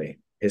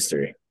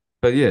history.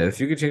 But yeah, if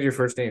you could change your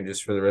first name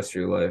just for the rest of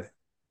your life,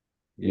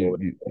 Well,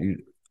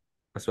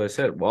 that's what I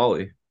said,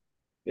 Wally.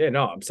 yeah,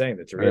 no, I'm saying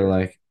that to Or reiterate.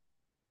 like,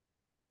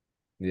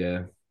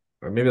 yeah.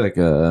 Or maybe like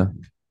I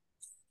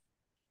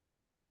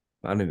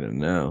don't even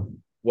know.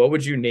 What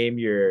would you name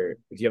your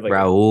if you have like a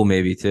Raul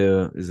maybe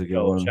too is a good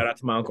yo, shout one. out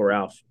to my Uncle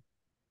Ralph.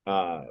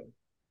 Uh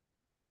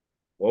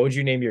what would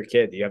you name your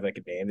kid? Do you have like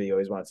a name that you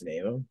always want to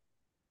name him?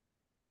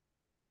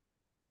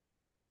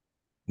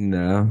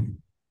 No.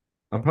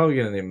 I'm probably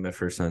gonna name my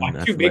first son Why'd you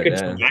after my make a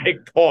dad.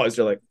 dramatic pause?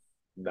 You're like,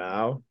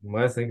 no.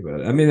 When I think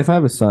about it. I mean, if I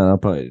have a son, I'll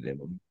probably name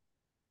him.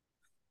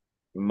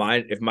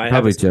 Mine if my have a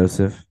Probably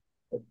Joseph.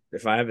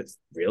 if I have it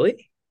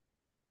really?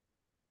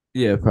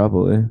 Yeah,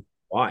 probably.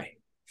 Why?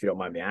 If you don't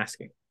mind me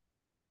asking.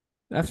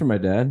 After my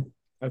dad.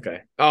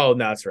 Okay. Oh,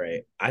 no, that's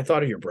right. I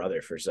thought of your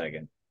brother for a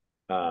second.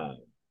 Uh,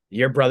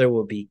 your brother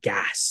will be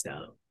gassed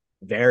though,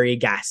 very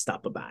gassed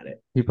up about it.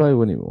 He probably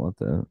wouldn't even want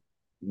that.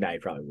 No, he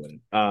probably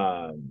wouldn't.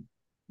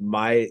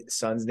 My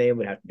son's name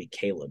would have to be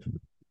Caleb.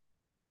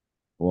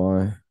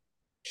 Why?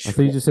 I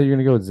thought you just said you're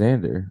gonna go with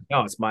Xander.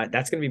 No, it's my.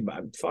 That's gonna be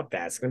my. Fuck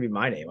that. It's gonna be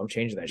my name. I'm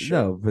changing that shit.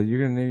 No, but you're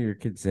gonna name your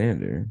kid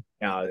Xander.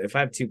 Now, if I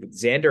have two,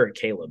 Xander or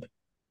Caleb,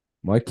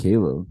 Why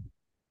Caleb?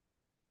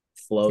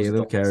 flows.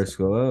 Caleb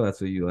Carrascola,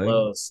 that's what you like?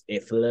 Flows.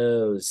 It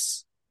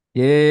flows.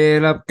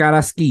 Caleb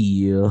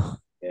Carrasquillo.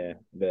 Yeah.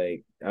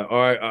 Like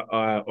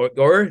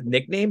or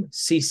nickname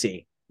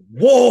CC.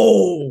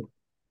 Whoa.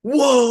 You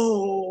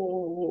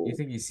Whoa.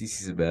 think he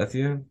CC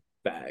Sabathia?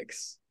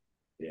 Bags.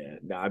 Yeah,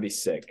 no, I'd be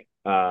sick.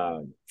 If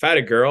I had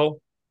a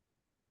girl,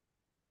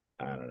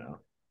 I don't know.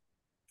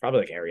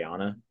 Probably like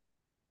Ariana.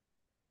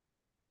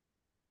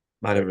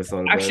 I never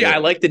thought about Actually, I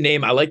it. like the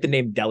name. I like the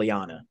name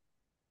Deliana.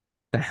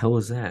 The hell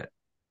is that?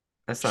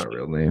 That's not a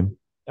real name.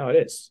 No, it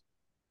is.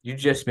 You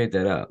just made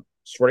that up.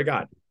 Swear to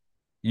God.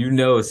 You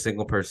know a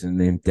single person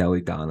named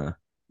Deli Donna.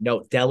 No,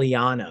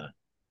 Deliana.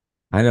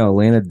 I know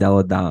Atlanta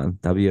Deladon,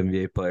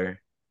 WNBA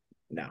player.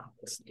 No.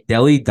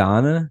 Deli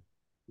Donna?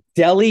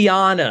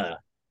 Deliana.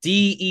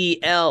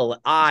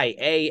 Deliana.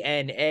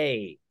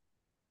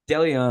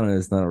 Deliana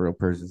is not a real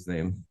person's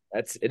name.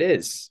 It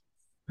is.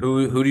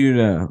 Who do you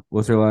know?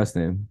 What's her last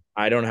name?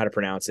 I don't know how to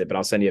pronounce it, but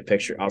I'll send you a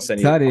picture. I'll send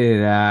you. Cut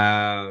it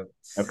out.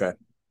 Okay.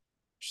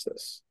 Watch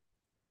this.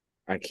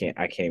 I can't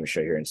even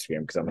show your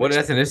Instagram because I'm What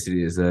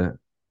ethnicity is that?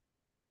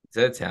 Is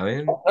that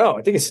Italian? Oh,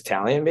 I think it's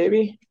Italian,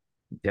 maybe.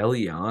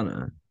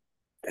 Deliana.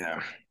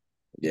 Yeah.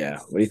 Yeah.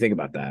 What do you think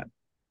about that?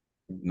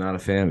 Not a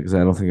fan because I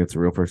don't think it's a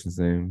real person's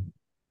name.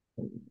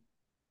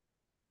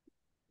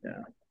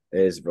 Yeah. It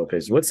is a real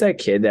person. What's that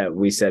kid that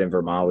we said in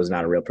Vermont was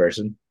not a real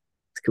person?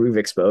 Can we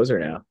expose or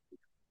no?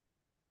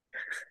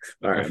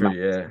 All right.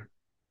 Yeah.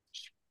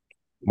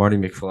 Marty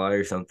McFly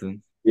or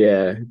something.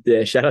 Yeah.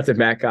 Yeah. Shout out to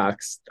Matt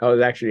Cox. Oh,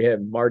 it's actually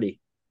him, Marty.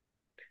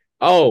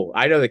 Oh,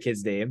 I know the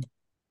kid's name.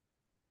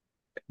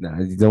 Nah,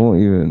 you don't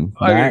even.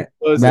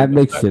 Matt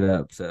makes shit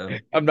up. So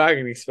I'm not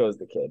going to expose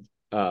the kid.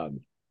 All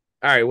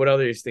right. What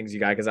other things you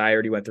got? Because I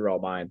already went through all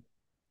mine.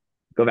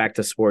 Go back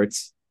to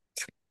sports.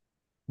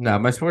 no,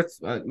 my sports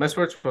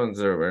ones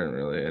weren't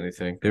really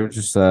anything. They were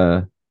just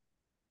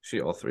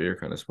actually all three are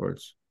kind of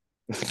sports.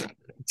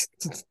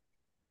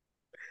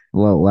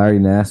 Well, Larry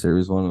Nasser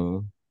was one of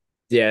them.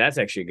 Yeah, that's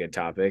actually a good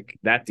topic.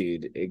 That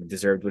dude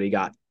deserved what he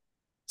got.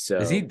 So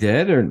Is he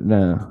dead or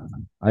no?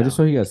 I just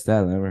no, saw he got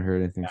stabbed. I never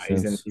heard anything no,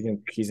 since.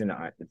 he's in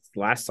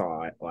last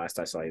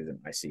I saw he was in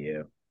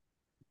ICU.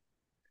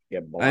 Yeah,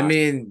 I blast.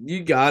 mean,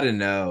 you gotta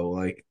know.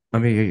 Like, I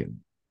mean,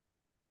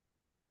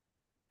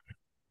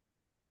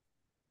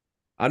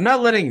 I'm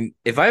not letting.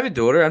 If I have a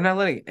daughter, I'm not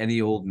letting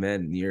any old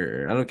man near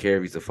her. I don't care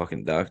if he's a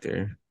fucking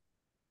doctor.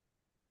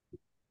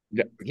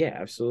 Yeah,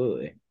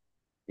 absolutely.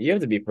 You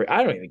have to be.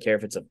 I don't even care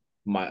if it's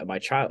my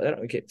child. I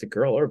don't care if it's a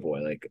girl or a boy.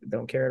 Like, I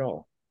don't care at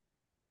all.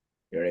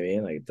 You know what I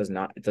mean? Like,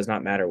 it does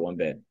not matter one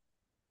bit.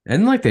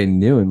 And like they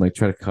knew and like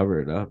try to cover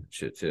it up and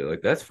shit too.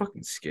 Like that's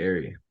fucking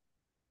scary.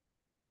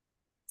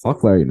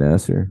 Fuck Larry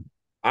Nasser.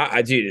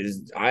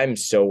 Dude, I'm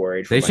so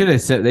worried for They my. should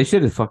have said they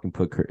should have fucking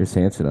put Chris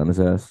Hansen on his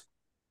ass.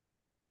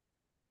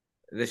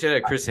 They should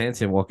have Chris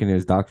Hansen walk into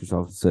his doctor's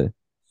office and say,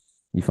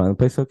 "You find the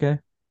place okay?"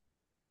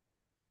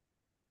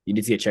 You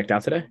need to get checked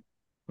out today.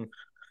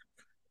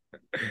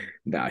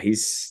 Nah,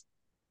 he's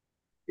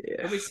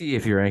yeah, Let me see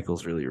if your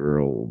ankle's really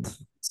rolled.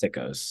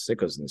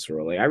 sickos in this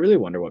world. Like, I really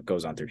wonder what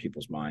goes on through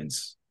people's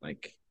minds.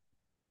 Like,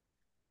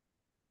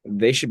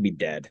 they should be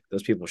dead.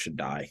 Those people should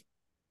die.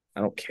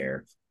 I don't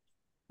care.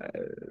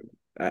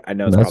 Uh, I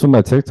know it's That's what probably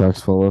my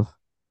TikTok's full of.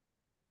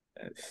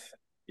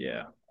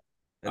 yeah.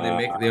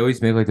 And they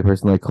always make like the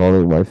person like call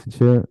their wife and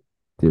shit.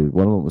 Dude,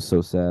 one of them was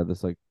so sad.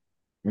 That's like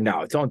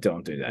No, don't do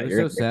it that. was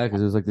You're so sad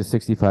because it was like the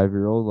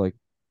 65-year-old like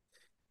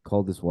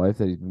called this wife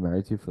that he's been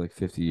married to for like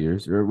 50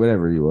 years or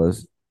whatever he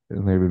was.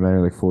 And they've been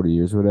married like 40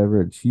 years or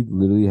whatever. And she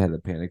literally had a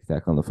panic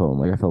attack on the phone.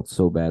 Like I felt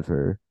so bad for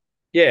her.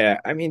 yeah.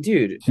 I mean,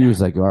 dude, She was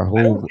like, Our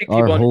I don't whole think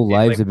our people whole understand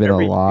lives like have been a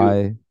whatever you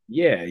do. lie.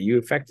 Yeah, you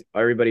affect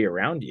everybody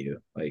around you.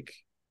 Like,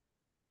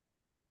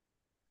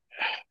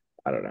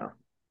 I don't know.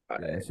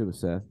 Yeah, that shit was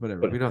sad.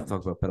 Whatever. But We don't have to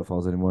talk about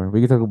pedophiles anymore. We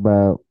can talk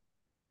about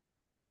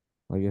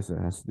I guess it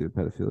has to do with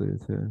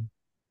pedophilia too.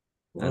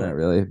 No, not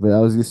really. But I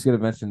was just gonna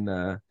mention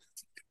the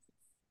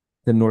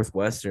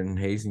Northwestern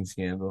hazing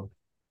scandal.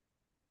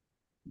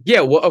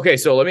 yeah, well, okay.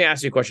 So let me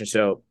ask you a question.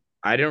 So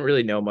I didn't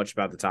really know much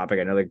about the topic.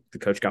 I know like the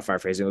coach got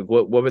fired for hazing. Like,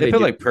 what would They they put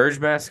do? like purge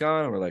masks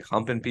on or like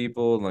humping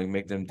people and like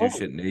make them do Oh,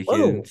 shit naked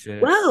whoa, and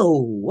shit.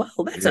 whoa!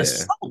 That's Yeah.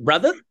 assault,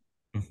 brother.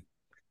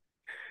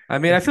 I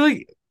mean, I feel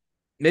like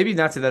maybe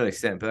not to that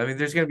extent, but I mean,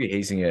 there's gonna be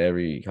hazing at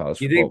every college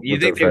You think football you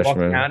with their think they walk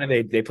freshmen. around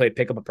and they play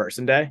pick up a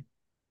person day?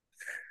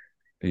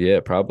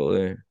 Yeah,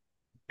 probably.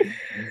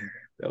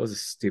 That was the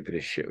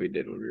stupidest shit we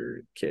did when we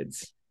were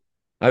kids.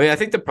 I mean, I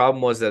think the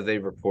problem was that they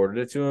reported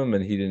it to him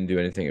and he didn't do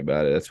anything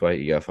about it. That's why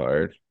he got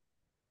fired.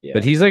 But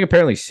Yeah. he's like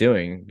apparently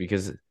suing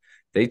because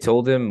they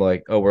told him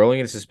like, "Oh, we're only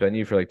going to suspend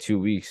you for like 2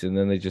 weeks," and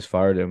then they just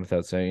fired him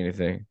without saying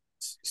anything.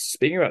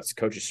 Speaking about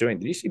coaches suing,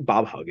 did you see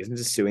Bob Huggins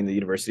is suing the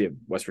University of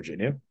West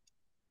Virginia?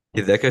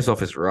 Yeah, that guy's off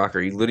his rocker.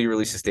 He literally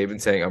released a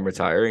statement saying, "I'm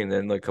retiring," and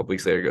then like a couple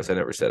weeks later, he goes, "I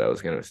never said I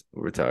was going to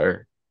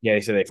retire." Yeah,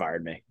 they said they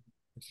fired me.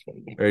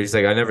 Or he's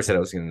like, "I never said I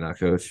was going to not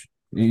coach."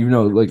 Even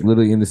though, like,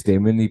 literally in the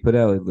statement he put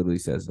out, it literally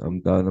says, "I'm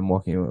done. I'm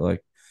walking away.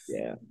 Like,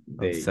 Yeah, I'm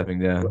they stepping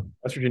down."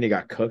 West Virginia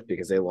got cooked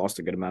because they lost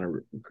a good amount of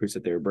recruits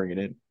that they were bringing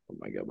in. Oh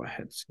my god, my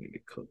head's gonna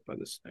get cooked by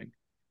this thing.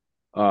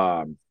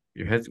 Um,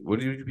 Your head. What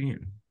do you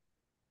mean?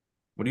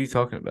 What are you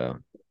talking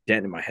about?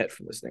 dent in my head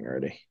from this thing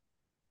already.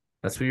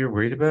 That's what you're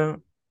worried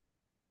about?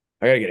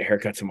 I gotta get a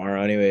haircut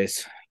tomorrow,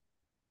 anyways.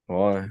 Why?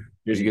 Are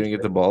Here's you gonna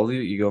get the ball?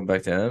 You going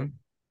back to him?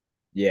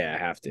 yeah, I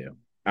have to. Your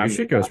I'm.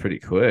 shit goes pretty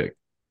quick.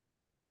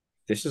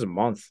 This is a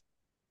month.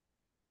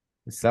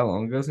 It's that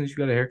long ago since you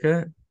got a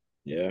haircut?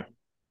 Yeah,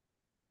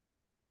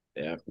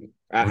 yeah. Would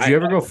I you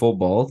ever go full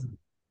bald?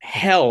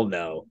 hell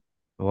no,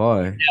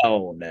 Why?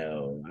 hell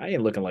no. I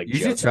ain't looking like You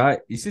Joe. should try.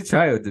 You should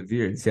try it with the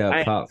beard and see how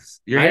it I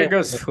pops. Your I hair ain't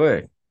goes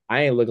quick.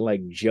 I ain't looking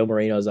like Joe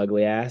Marino's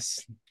ugly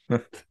ass.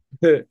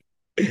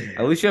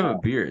 At least you have a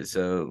beard,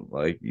 so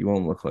like you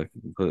won't look like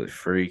a complete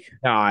freak.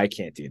 No, I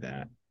can't do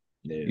that.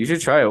 You No.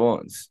 should try it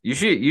once. You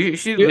should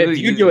literally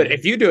use it.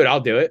 If you do it, I'll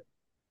do it.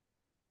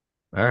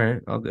 All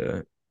right, I'll do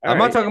it. All I'm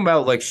not right. talking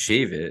about like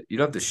shave it. You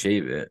don't have to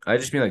shave it. I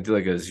just mean like do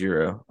like a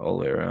zero all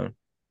the way around.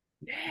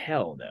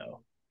 Hell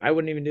no. I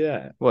wouldn't even do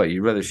that. What,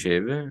 you'd rather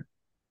shave it?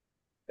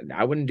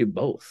 I wouldn't do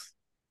both.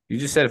 You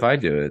just said if I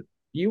do it,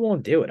 You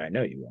won't do it. I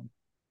know you won't.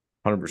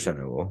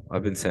 100% I will.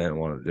 I've been saying I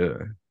want to do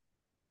it.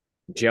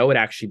 Joe would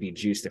actually be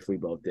juiced if we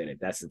both did it.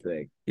 That's the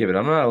thing. Yeah, but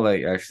I'm not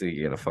like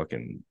actually gonna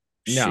fucking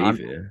No,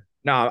 shave it.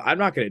 I'm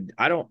not gonna.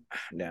 I don't.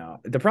 No.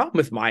 The problem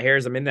with my hair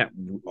is I'm in that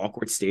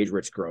awkward stage where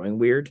it's growing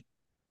weird.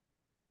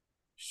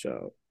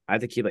 So I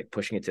have to keep like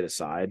pushing it to the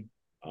side.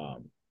 I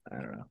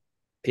don't know.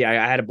 Yeah,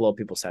 I had to blow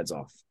people's heads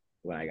off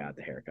when I got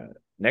the haircut.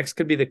 Next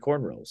could be the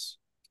cornrows.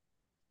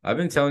 I've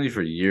been telling you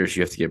for years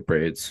you have to get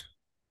braids.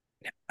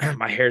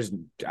 My hair's,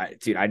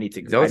 dude. I need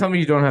to. Don't tell me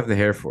you don't have the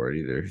hair for it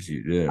either. 'Cause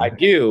you do. I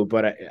do,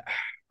 but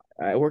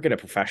I work in a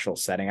professional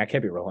setting. I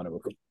can't be rolling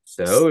it.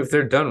 So if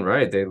they're done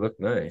right, they look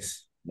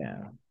nice.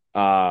 Yeah.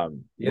 Yeah,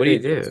 they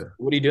do.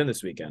 What are you doing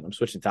this weekend? I'm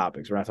switching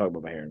topics. We're not talking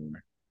about my hair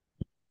anymore.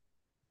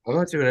 I'm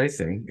not doing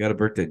anything. Got a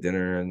birthday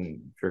dinner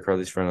and for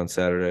Carly's friend on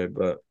Saturday,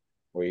 but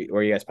Where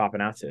are you guys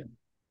popping out to?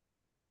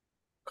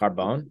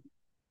 Carbone?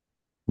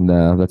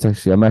 no, that's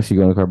actually I'm actually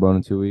going to Carbone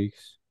in 2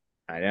 weeks.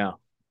 I know.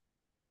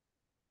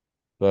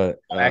 But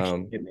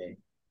Actually, hit me.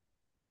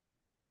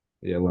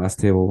 yeah, last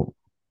table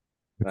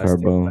the Last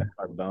thing by Carbone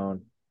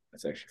Carbone.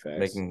 That's actually facts.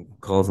 making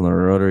calls on the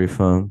rotary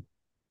phone.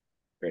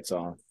 Great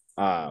song.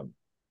 Um,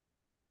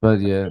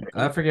 But yeah,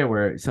 I forget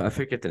where. So I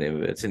forget the name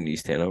of it. It's in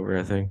East Hanover,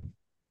 I think,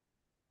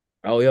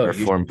 oh, yo, or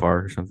Forum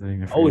Park or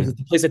something. I oh, is forget. it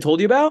the place I told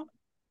you about?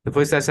 The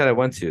place I said I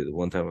went to the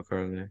one time with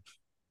Carly.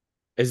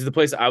 Is it the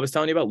place I was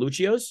telling you about,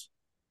 Lucio's?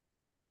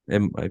 It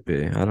might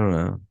be. I don't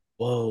know.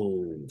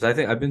 Whoa. 'Cause I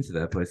think I've been to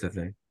that place. I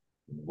think.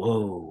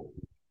 Whoa.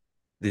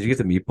 Did you get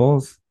the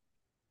meatballs?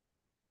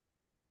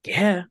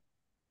 Yeah,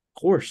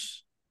 of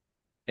course.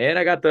 And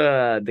I got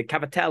the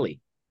cavatelli.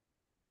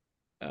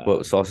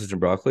 What, sausage and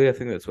broccoli? I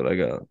think that's what I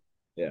got.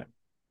 Yeah.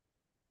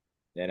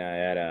 Then I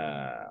had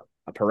a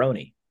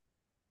Peroni,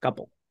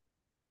 couple.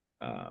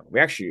 We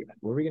actually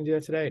were we gonna do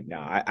that today? No,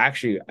 I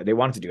actually they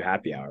wanted to do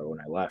happy hour when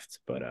I left,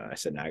 but I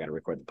said no, I got to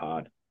record the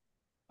pod.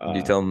 Did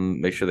you Uh, tell them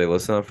make sure they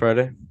listen on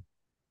Friday?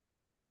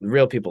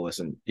 Real people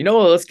listen. You know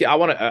what? Let's get. I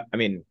want to. I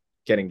mean,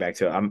 getting back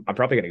to it, I'm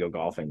probably gonna go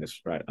golfing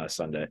this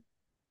Sunday,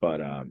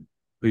 but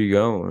Who you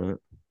going with?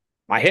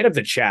 I hit up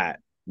the chat.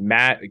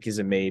 Matt because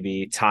it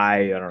maybe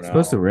Ty. I don't It's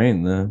supposed to know.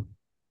 rain though.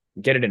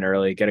 Get it in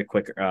early. Get a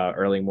quick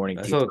early morning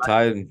I tea saw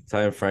time.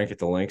 Ty and Frank at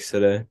the links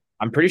today.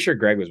 I'm pretty sure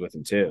Greg was with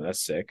him too. That's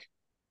sick.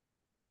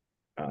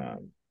 Oh,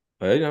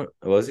 yeah,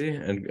 was he?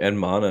 And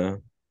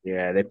Mono.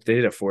 Yeah, they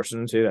did a force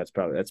them too. That's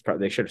probably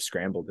they should have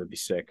scrambled. It'd be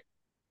sick.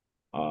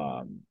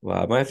 Wow,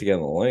 I might have to get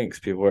on the links.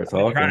 People are I'm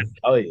trying to talking.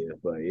 tell you,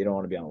 but you don't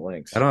want to be on the I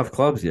links. don't have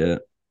clubs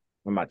yet.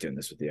 I'm not doing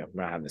this with you. I'm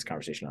not having this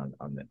conversation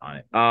on it.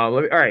 All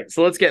right.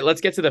 So let's get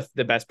to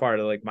the best part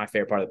of like my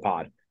favorite part of the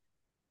pod.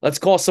 Let's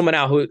call someone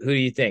out. Who do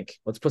you think?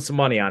 Let's put some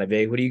money on it,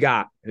 Vig. Who do you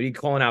got? Who are you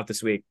calling out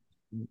this week?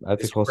 I have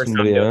to It's your call first time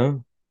somebody doing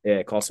out. it.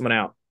 Yeah, call someone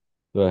out.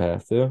 Do I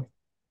have to?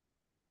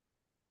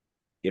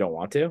 You don't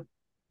want to?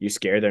 You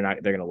scared they're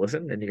gonna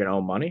listen and you're gonna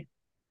owe money?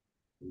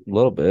 A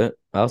little bit.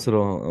 I also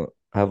don't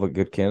have a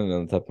good candidate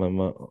on the top of my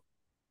mind.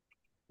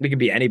 It could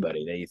be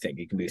anybody that you think.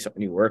 It can be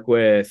someone you work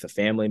with, a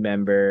family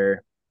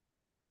member.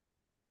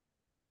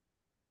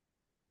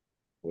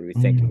 What do we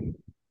think?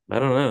 I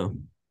don't know.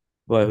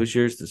 Why? Who's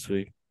yours this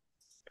week?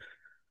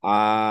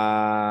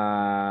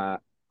 I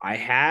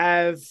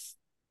have.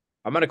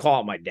 I'm gonna call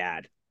out my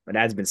dad. My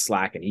dad's been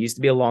slacking. He used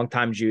to be a long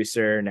time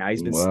juicer. Now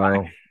he's been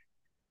slacking. Wow.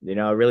 You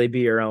know, really be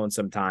your own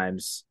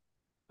sometimes.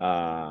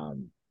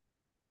 And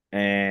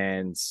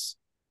I'm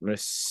gonna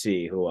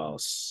see who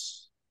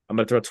else. I'm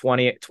gonna throw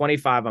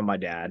 25 on my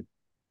dad.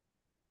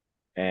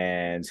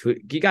 And who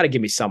you got to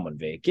give me someone,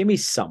 Vic. Give me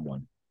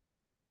someone.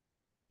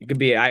 It could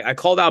be. I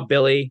called out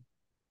Billy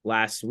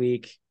last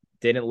week.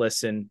 Didn't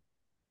listen.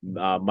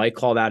 Mike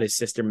called out his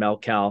sister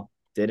Melkel.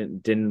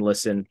 Didn't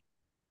listen.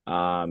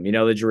 You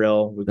know the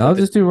drill. I'll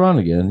just do Ron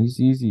again. He's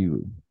easy.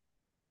 Ooh,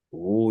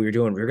 we're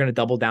gonna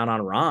double down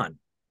on Ron.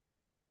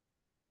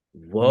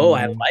 Whoa,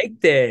 I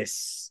like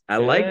this. I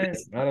like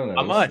this. I don't know.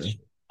 How much?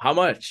 How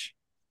much?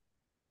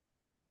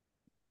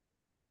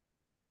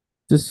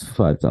 Just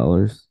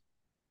 $5.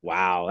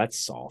 Wow, that's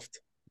soft.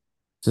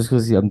 Just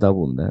because I'm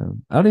doubling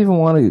down. I don't even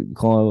want to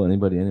call out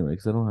anybody anyway,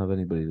 because I don't have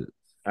anybody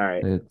All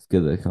right. that's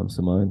good that comes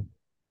to mind.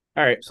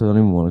 All right. So I don't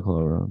even want to call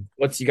around.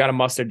 What's you got a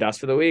mustard dust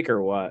for the week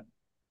or what?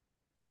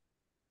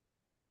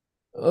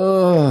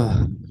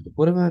 Uh,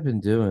 what have I been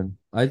doing?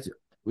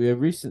 we have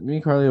recent. Me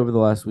and Carly over the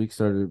last week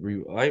started.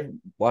 I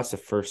watched the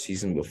first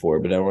season before,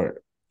 but now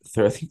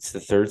I think it's the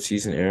third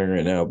season airing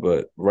right now.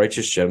 But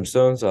Righteous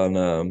Gemstones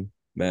on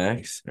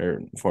Max,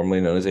 or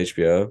formerly known as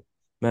HBO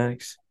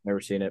Max.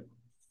 Never seen it.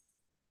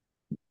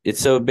 It's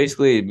so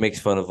basically it makes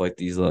fun of like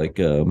these like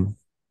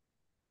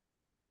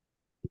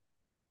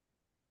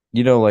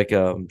like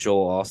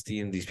Joel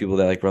Osteen, these people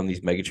that like run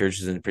these mega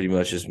churches and pretty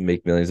much just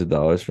make millions of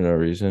dollars for no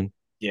reason.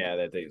 Yeah,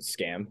 that they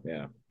scam.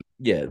 Yeah,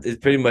 Yeah, it's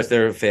pretty much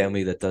their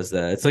family that does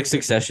that. It's like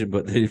Succession,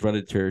 but they run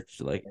a church.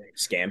 Like,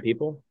 scam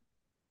people.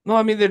 no,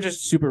 I mean they're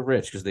just super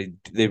rich because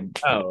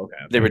Oh, okay,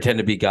 they pretend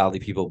to be godly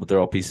people, but they're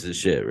all pieces of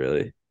shit,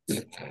 really.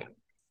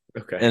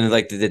 okay. And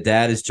like the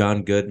dad is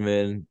John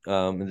Goodman,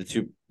 and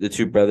the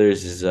two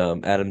brothers is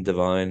Adam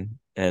Devine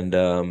and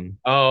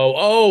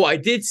I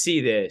did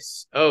see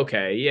this.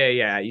 Okay, yeah,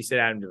 yeah. You said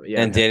Adam.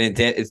 Yeah, and okay,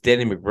 It's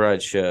Danny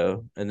McBride's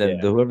show, and then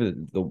yeah. whoever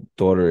the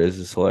daughter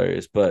is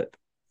hilarious. But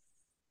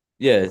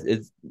yeah,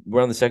 it's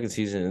we're on the second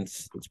season.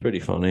 It's pretty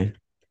funny.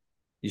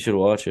 You should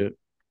watch it.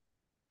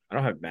 I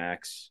don't have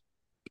Max.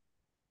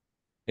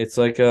 It's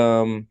like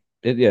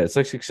it's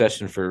like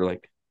Succession for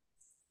like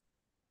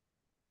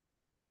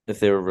if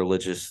they were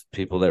religious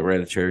people that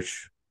ran a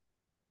church.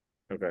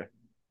 Okay.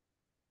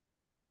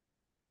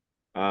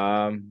 Do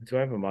I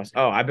have a must?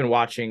 Oh, I've been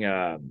watching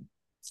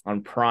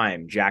on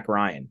Prime, Jack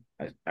Ryan.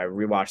 I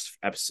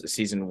rewatched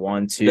season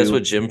one, That's two.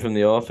 what Jim from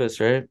The Office,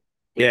 right?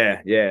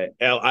 Yeah, yeah.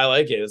 I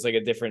like it. It's like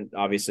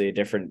obviously a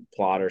different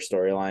plot or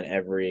storyline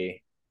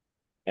every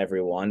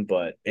one,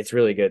 but it's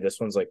really good. This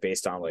one's like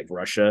based on like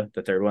Russia,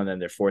 the third one, then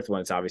their fourth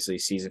one. It's obviously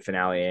season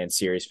finale and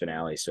series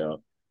finale.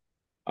 So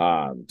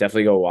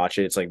definitely go watch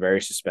it. It's like very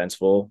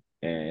suspenseful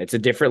and it's a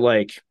different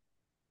like.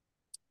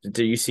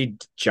 Do you see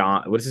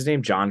John? What's his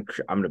name? John.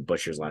 I'm gonna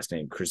butcher his last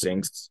name.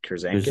 Krasinski.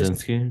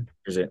 Krasinski.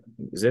 Is it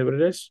what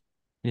it is?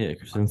 Yeah,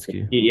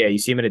 Krasinski. Yeah, you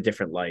see him in a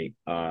different light.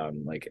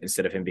 Like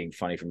instead of him being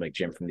funny from like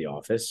Jim from The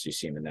Office, you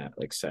see him in that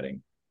like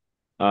setting.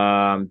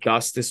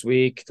 Dust this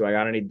week. Do I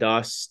got any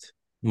dust?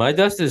 My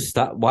dust is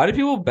stop. Why do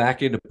people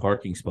back into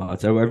parking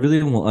spots? I really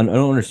don't. I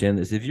don't understand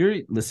this. If you're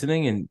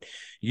listening and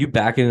you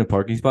back into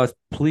parking spots,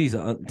 please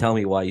tell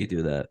me why you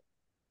do that.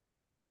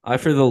 I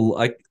for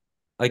the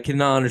I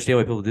cannot understand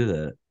why people do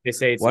that. They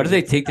say it's Why do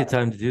easier they to get take the out.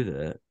 time to do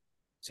that?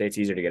 Say it's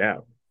easier to get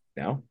out.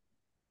 No,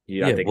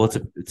 you don't Yeah, think? well,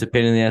 it's a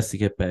pain in the ass to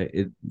get back.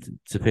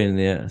 It's a pain in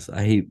the ass.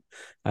 I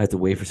have to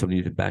wait for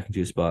somebody to back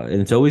into a spot,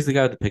 and it's always the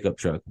guy with the pickup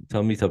truck.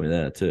 Tell me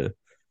that too.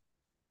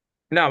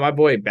 No, my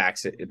boy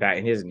backs it back,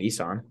 and he has a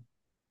Nissan.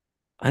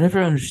 I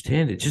never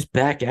understand it. Just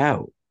back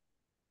out.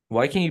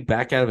 Why can't you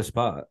back out of a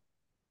spot?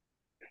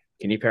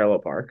 Can you parallel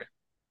park?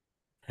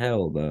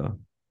 Hell no.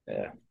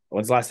 Yeah.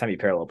 When's the last time you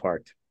parallel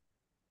parked?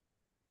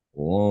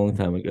 A long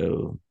time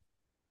ago.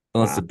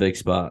 Unless it's Wow. a big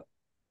spot.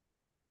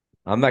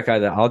 I'm that guy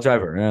that I'll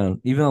drive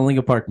around. Even on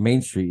Lincoln Park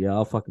Main Street, yeah,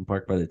 I'll fucking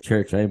park by the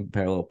church. I ain't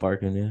parallel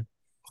parking, yeah.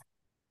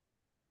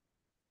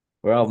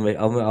 Or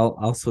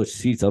I'll switch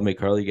seats. I'll make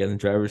Harley get in the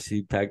driver's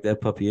seat, pack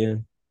that puppy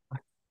in.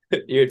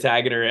 You're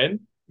tagging her in?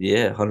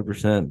 Yeah,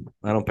 100%.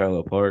 I don't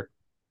parallel park.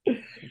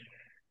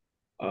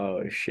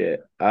 Oh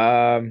shit.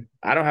 I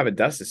don't have a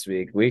dust this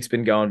week. Week's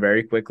been going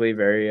very quickly,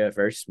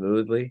 very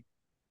smoothly.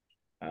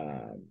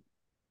 Um,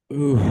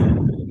 Ooh.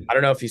 I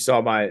don't know if you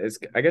saw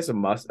I guess a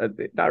must,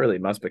 not really a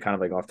must, but kind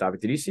of like off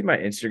topic. Did you see my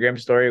Instagram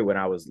story when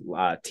I was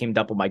teamed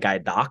up with my guy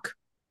Doc?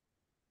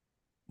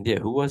 Yeah,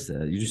 who was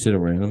that? You just said a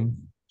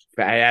random.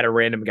 I had a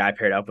random guy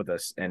paired up with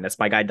us, and that's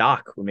my guy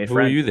Doc. We made Who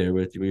were friends. you there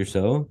with? With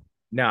yourself?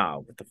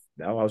 No,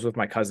 I was with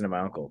my cousin and my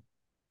uncle.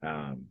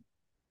 Um,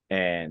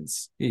 and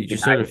Yeah, you the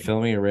just guy, started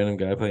filming a random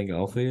guy playing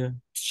golf with you?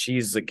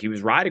 she's like, he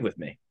was riding with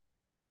me.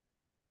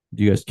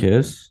 Do you guys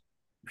kiss?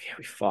 Yeah,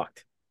 we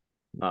fucked.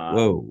 Um,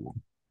 Whoa.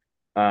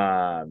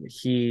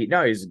 he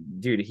no, he's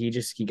dude.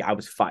 I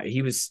was fine.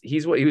 He was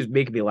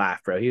making me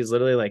laugh, bro. He was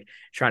literally like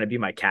trying to be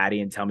my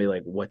caddy and tell me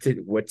like what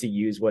to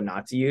use, what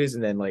not to use.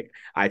 And then like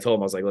I told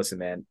him, I was like, listen,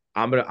 man,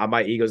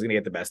 my ego's gonna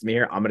get the best of me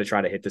here. I'm gonna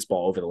try to hit this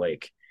ball over the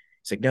lake.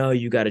 He's like, no,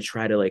 you got to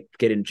try to like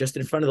get in just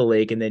in front of the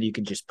lake, and then you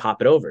can just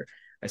pop it over.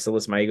 I said,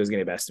 listen, my ego's gonna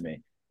get the best of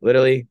me.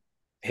 Literally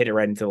hit it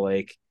right into the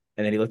lake,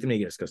 and then he looked at me and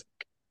he just goes,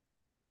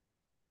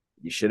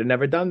 you should have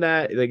never done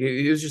that. Like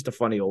he was just a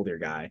funny older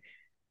guy.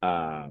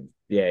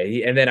 Yeah,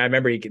 and then I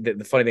remember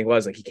the funny thing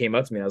was like he came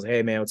up to me and I was like,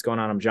 hey man, what's going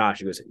on? I'm Josh.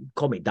 He goes,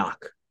 call me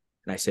Doc.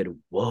 And I said,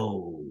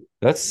 whoa.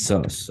 That's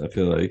sus. I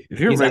feel like if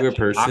you're a He's regular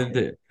actually a person,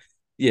 doctor.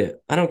 yeah,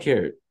 I don't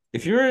care.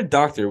 If you're a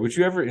doctor, would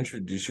you ever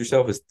introduce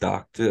yourself as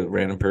Doc to a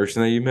random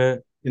person that you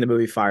met? In the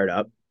movie Fired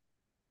Up.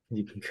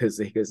 Because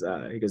he goes,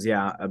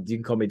 yeah, you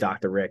can call me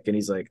Dr. Rick. And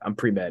he's like, I'm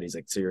pre-med. He's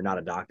like, so you're not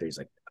a doctor? He's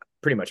like,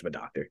 pretty much I'm a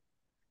doctor.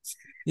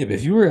 Yeah, but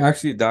if you were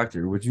actually a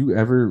doctor, would you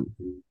ever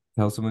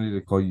tell somebody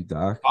to call you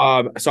Doc?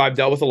 So I've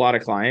dealt with a lot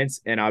of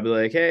clients and I'll be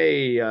like,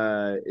 hey,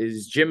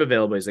 is Jim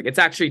available? He's like, it's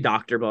actually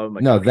Doctor, but I'm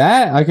like, No, okay.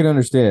 that I can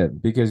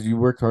understand because you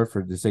worked hard for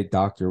it to say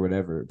doctor or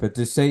whatever. But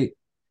to say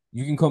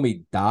you can call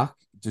me Doc,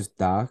 just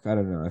Doc, I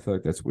don't know. I feel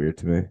like that's weird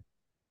to me.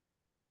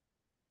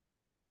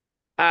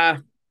 I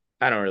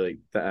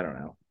don't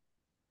know.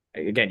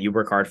 Again, you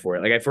work hard for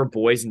it. Like if we're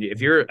boys and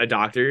if you're a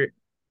doctor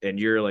and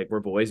you're like we're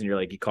boys and you're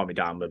like you call me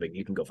Dom Living,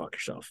 you can go fuck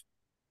yourself.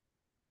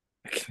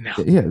 Like, no,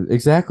 Yeah,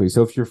 exactly.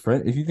 So if your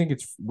friend, if you think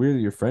it's weird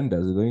that your friend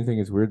does it, don't you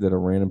think it's weird that a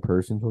random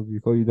person told you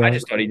to call you I Dom?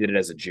 just thought he did it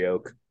as a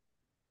joke.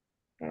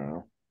 I don't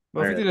know.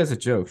 Well, if he did it as a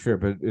joke, sure.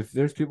 But if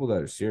there's people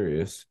that are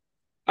serious,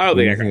 I don't don't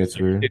think you that think guy it's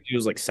weird? he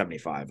was like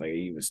 75. Like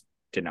he was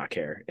did not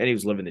care. And he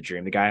was living the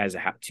dream. The guy has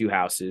two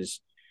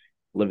houses,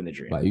 living the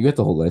Wow, dream. you get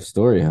the whole life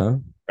story, huh?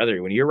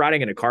 Brother, when you're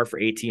riding in a car for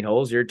 18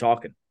 holes, you're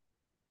talking.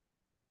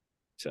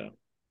 So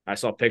I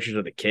saw pictures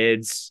of the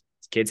kids.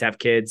 Kids have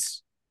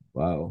kids.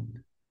 Wow.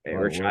 Hey,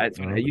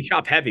 Wow. you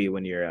shop heavy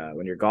when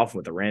you're golfing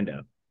with a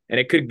rando. And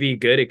it could be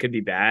good, it could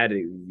be bad.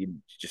 You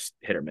just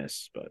hit or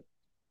miss. But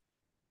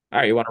all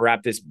right, you want to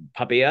wrap this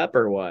puppy up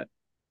or what?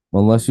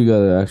 Unless you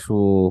got an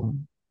actual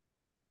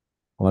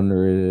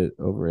underrated,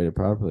 overrated,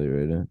 properly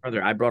rated.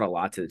 Brother, I brought a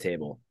lot to the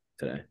table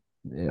today.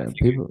 I Yeah, think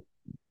people.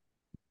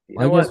 you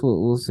I know what? guess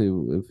we'll see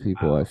if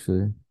people Wow,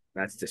 actually.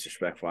 that's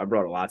disrespectful. I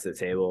brought a lot to the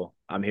table.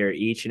 I'm here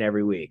each and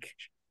every week,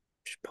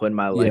 just putting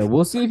my Yeah, life.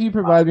 we'll see if you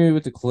provide me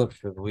with the clips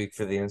for the week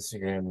for the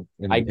Instagram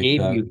and I the gave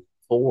TikTok. you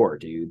four,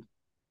 dude.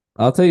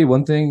 I'll tell you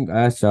one thing.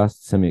 I asked Josh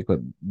to send me a clip.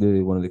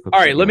 Literally, one of the All clips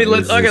he right, got. It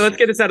let's was okay, just let's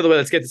get this out of the way.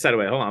 Let's get this out of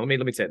the way. Hold on, let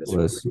me say this real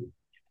quick. was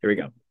Here we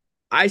go.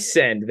 I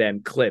send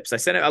them clips. I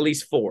send at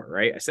least four,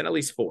 right? I send at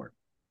least four.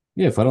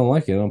 yeah. If I don't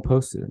like it, I don't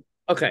post it.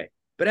 Okay.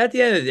 But at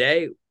the end of the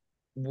day,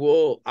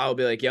 I'll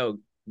be like, yo,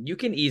 you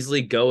can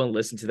easily go and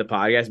listen to the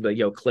podcast and be like,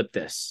 yo, clip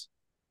this.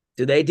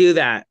 Do they do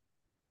that?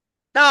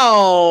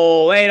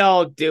 No, they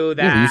don't do Yeah,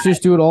 but you that. should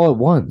just do it all at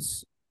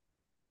once.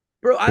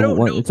 Bro, I The don't know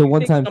one, if it's a you think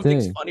one-time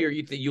something's thing. funny or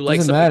you think you like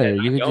Doesn't something that matter.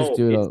 You I could just don't.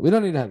 do it It's all. We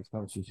don't need to have this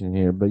conversation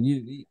here, but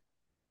you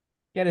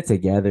get it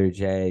together,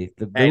 Jay.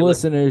 The hey,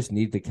 listen, listeners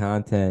need the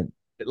content.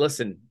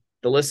 listen,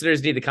 the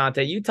listeners need the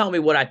content. You tell me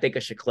what I think I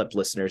should clip,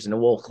 listeners, and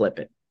we'll clip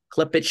it.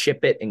 Clip it,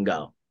 ship it, and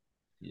go.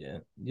 Yeah,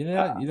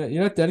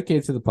 you're not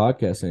dedicated to the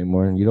podcast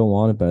anymore, and you don't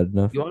want it bad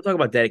enough. You want to talk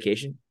about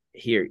dedication?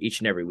 Here, each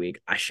and every week,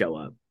 I show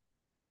up.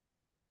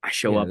 I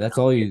show Yeah, up. that's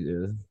all you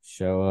do.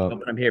 Show up.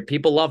 I'm here.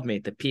 People love me.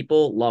 The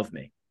people love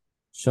me.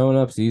 Showing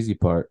up's the easy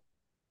part.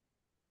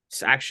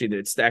 It's actually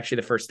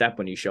the first step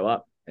when you show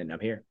up, and I'm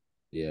here.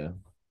 Yeah.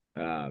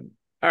 All right,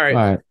 All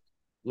right.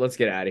 let's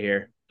get out of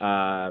here.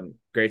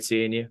 Great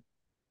seeing you.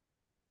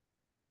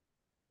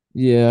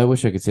 Yeah, I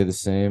wish I could say the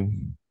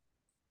same.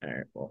 All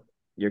right, well,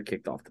 you're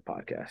kicked off the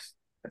podcast.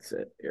 That's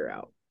it. You're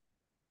out.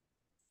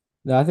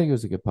 No, I think it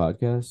was a good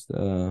podcast.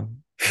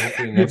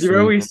 Hopefully Do you next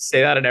remember we week. used to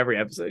say that in every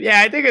episode?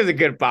 Yeah, I think it was a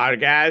good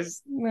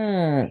podcast.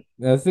 Nah,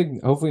 I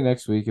think hopefully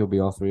next week it'll be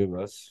all three of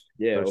us.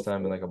 Yeah, First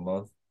time in like a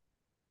month.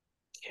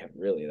 yeah,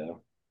 really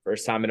though.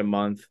 First time in a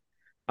month.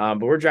 But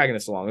we're dragging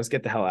this along. Let's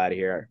get the hell out of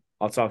here.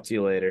 I'll talk to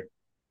you later.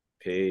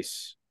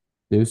 Peace.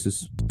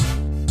 Deuces.